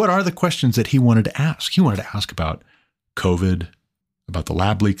 So what are the questions that he wanted to ask? He wanted to ask about COVID, about the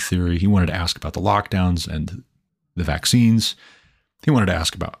lab leak theory. He wanted to ask about the lockdowns and the vaccines. He wanted to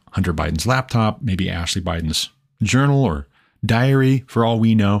ask about Hunter Biden's laptop, maybe Ashley Biden's journal or diary, for all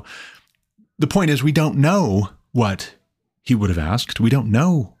we know. The point is, we don't know what he would have asked. We don't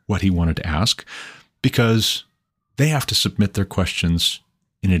know what he wanted to ask because they have to submit their questions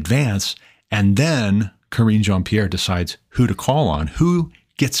in advance. And then Karine Jean-Pierre decides who to call on, who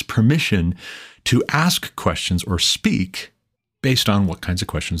gets permission to ask questions or speak based on what kinds of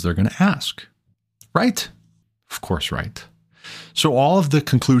questions they're going to ask. Right? Of course, right. So all of the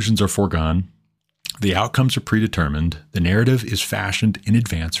conclusions are foregone. The outcomes are predetermined. The narrative is fashioned in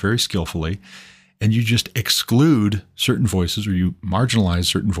advance very skillfully. And you just exclude certain voices, or you marginalize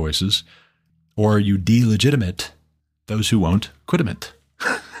certain voices, or you delegitimate those who won't quitimate.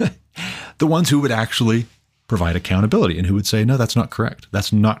 The ones who would actually provide accountability and who would say, no, that's not correct.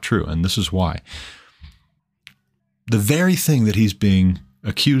 That's not true. And this is why. The very thing that he's being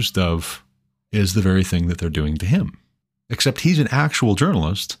accused of is the very thing that they're doing to him. Except he's an actual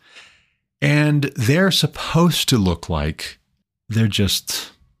journalist, and they're supposed to look like they're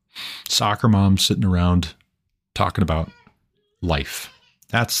just soccer moms sitting around talking about life.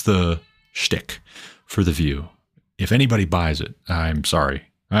 That's the shtick for The View. If anybody buys it, I'm sorry.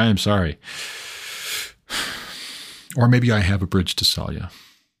 I'm sorry. Or maybe I have a bridge to sell you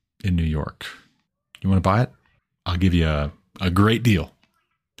in New York. You want to buy it? I'll give you a great deal.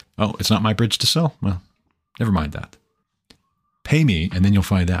 Oh, it's not my bridge to sell? Well, never mind that. Pay me, and then you'll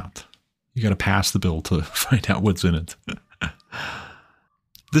find out. You got to pass the bill to find out what's in it.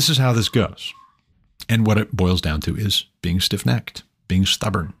 This is how this goes. And what it boils down to is being stiff-necked, being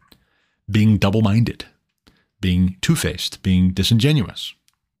stubborn, being double-minded, being two-faced, being disingenuous.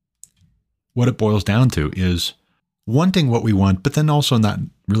 What it boils down to is wanting what we want, but then also not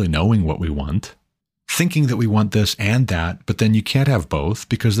really knowing what we want, thinking that we want this and that, but then you can't have both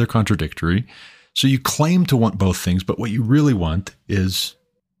because they're contradictory. So you claim to want both things, but what you really want is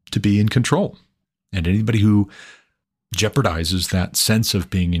to be in control. And anybody who jeopardizes that sense of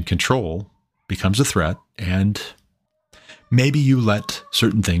being in control becomes a threat. And maybe you let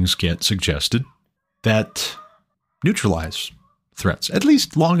certain things get suggested that neutralize threats, at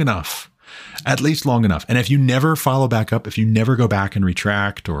least long enough. At least long enough. And if you never follow back up, if you never go back and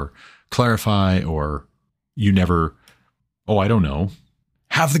retract or clarify, or you never, I don't know,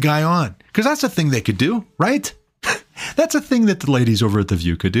 have the guy on. Because that's a thing they could do, right? That's a thing that the ladies over at The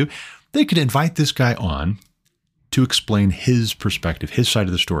View could do. They could invite this guy on to explain his perspective, his side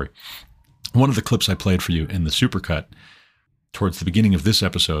of the story. One of the clips I played for you in the supercut towards the beginning of this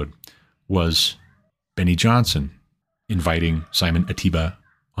episode was Benny Johnson inviting Simon Atiba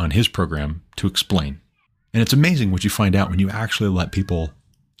on his program to explain. And it's amazing what you find out when you actually let people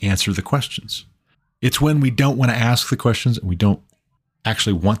answer the questions. It's when we don't want to ask the questions and we don't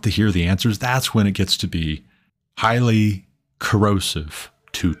actually want to hear the answers. That's when it gets to be highly corrosive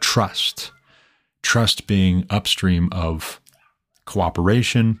to trust. Trust being upstream of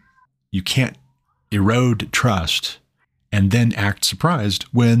cooperation. You can't erode trust and then act surprised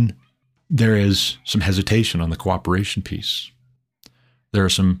when there is some hesitation on the cooperation piece. There are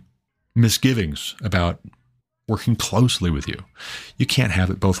some misgivings about working closely with you. You can't have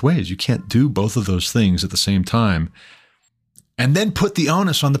it both ways. You can't do both of those things at the same time and then put the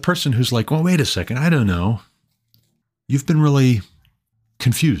onus on the person who's like, well, wait a second, I don't know. You've been really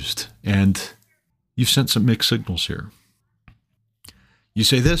confused and you've sent some mixed signals here. You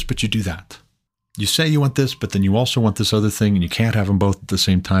say this, but you do that. You say you want this, but then you also want this other thing, and you can't have them both at the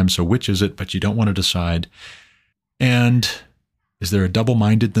same time. So which is it? But you don't want to decide. And is there a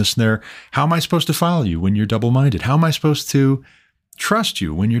double-mindedness there? How am I supposed to follow you when you're double-minded? How am I supposed to trust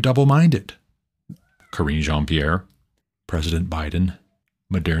you when you're double-minded? Karine Jean-Pierre, President Biden,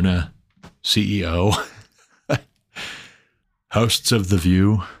 Moderna CEO, hosts of The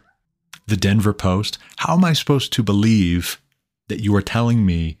View, the Denver Post. How am I supposed to believe that you are telling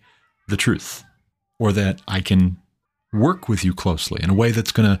me the truth, or that I can work with you closely in a way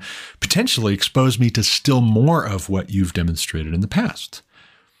that's going to potentially expose me to still more of what you've demonstrated in the past?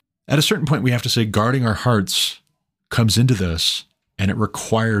 At a certain point, we have to say guarding our hearts comes into this, and it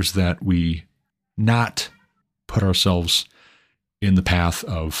requires that we not put ourselves in the path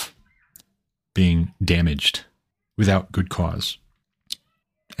of being damaged without good cause.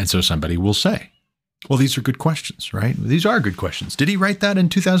 And so somebody will say, well, these are good questions, right? These are good questions. Did he write that in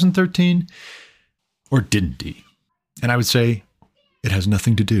 2013 or didn't he? And I would say it has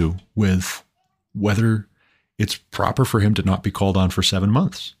nothing to do with whether it's proper for him to not be called on for 7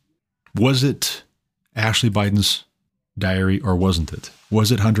 months. Was it Ashley Biden's diary or wasn't it?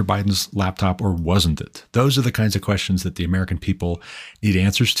 Was it Hunter Biden's laptop or wasn't it? Those are the kinds of questions that the American people need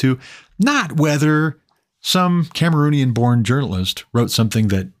answers to, not whether Some Cameroonian-born journalist wrote something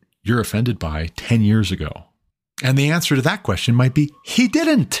that you're offended by 10 years ago. And the answer to that question might be, he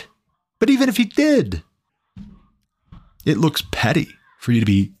didn't. But even if he did, it looks petty for you to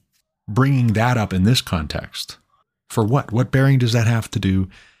be bringing that up in this context. For what? What bearing does that have to do?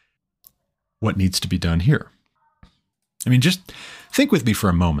 What needs to be done here? I mean, just think with me for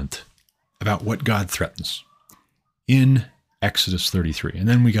a moment about what God threatens in Exodus 33. And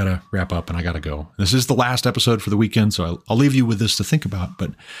then we got to wrap up and I got to go. This is the last episode for the weekend, so I'll leave you with this to think about.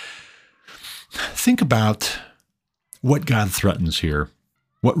 But think about what God threatens here,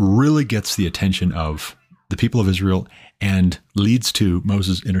 what really gets the attention of the people of Israel and leads to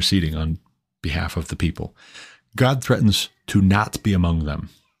Moses interceding on behalf of the people. God threatens to not be among them,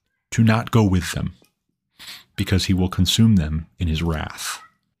 to not go with them, because he will consume them in his wrath.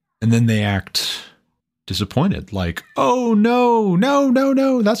 And then they act disappointed, like, oh, no,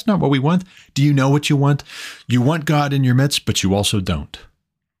 that's not what we want. Do you know what you want? You want God in your midst, but you also don't.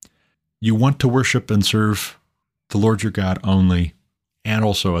 You want to worship and serve the Lord your God only, and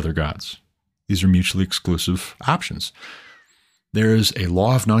also other gods. These are mutually exclusive options. There is a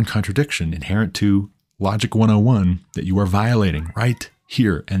law of non-contradiction inherent to Logic 101 that you are violating right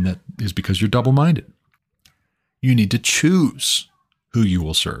here, and that is because you're double-minded. You need to choose who you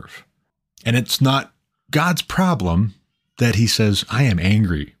will serve. And it's not God's problem that he says, I am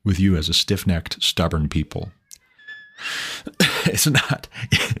angry with you as a stiff-necked, stubborn people. It's not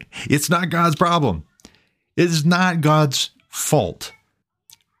God's problem. It is not God's fault.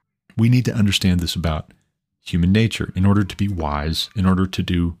 We need to understand this about human nature in order to be wise, in order to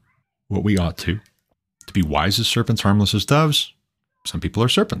do what we ought to be wise as serpents, harmless as doves. Some people are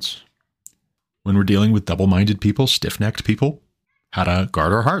serpents. When we're dealing with double-minded people, stiff-necked people, how to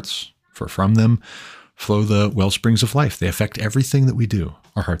guard our hearts, for from them flow the well springs of life. They affect everything that we do.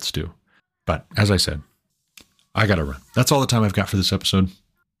 Our hearts do. But as I said, I got to run. That's all the time I've got for this episode.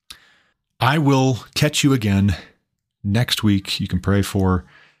 I will catch you again next week. You can pray for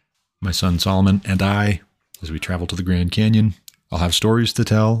my son Solomon and I as we travel to the Grand Canyon. I'll have stories to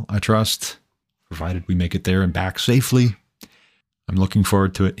tell, I trust, provided we make it there and back safely. I'm looking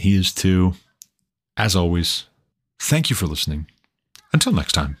forward to it. He is too. As always, thank you for listening. Until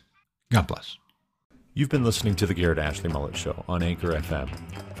next time, God bless. You've been listening to The Garrett Ashley Mullet Show on Anchor FM.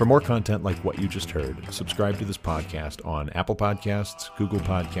 For more content like what you just heard, subscribe to this podcast on Apple Podcasts, Google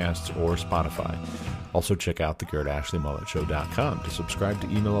Podcasts, or Spotify. Also check out thegarrettashleymulletshow.com to subscribe to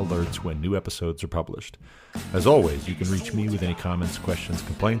email alerts when new episodes are published. As always, you can reach me with any comments, questions,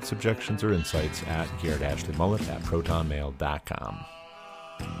 complaints, objections, or insights at garrettashleyMullet@protonmail.com.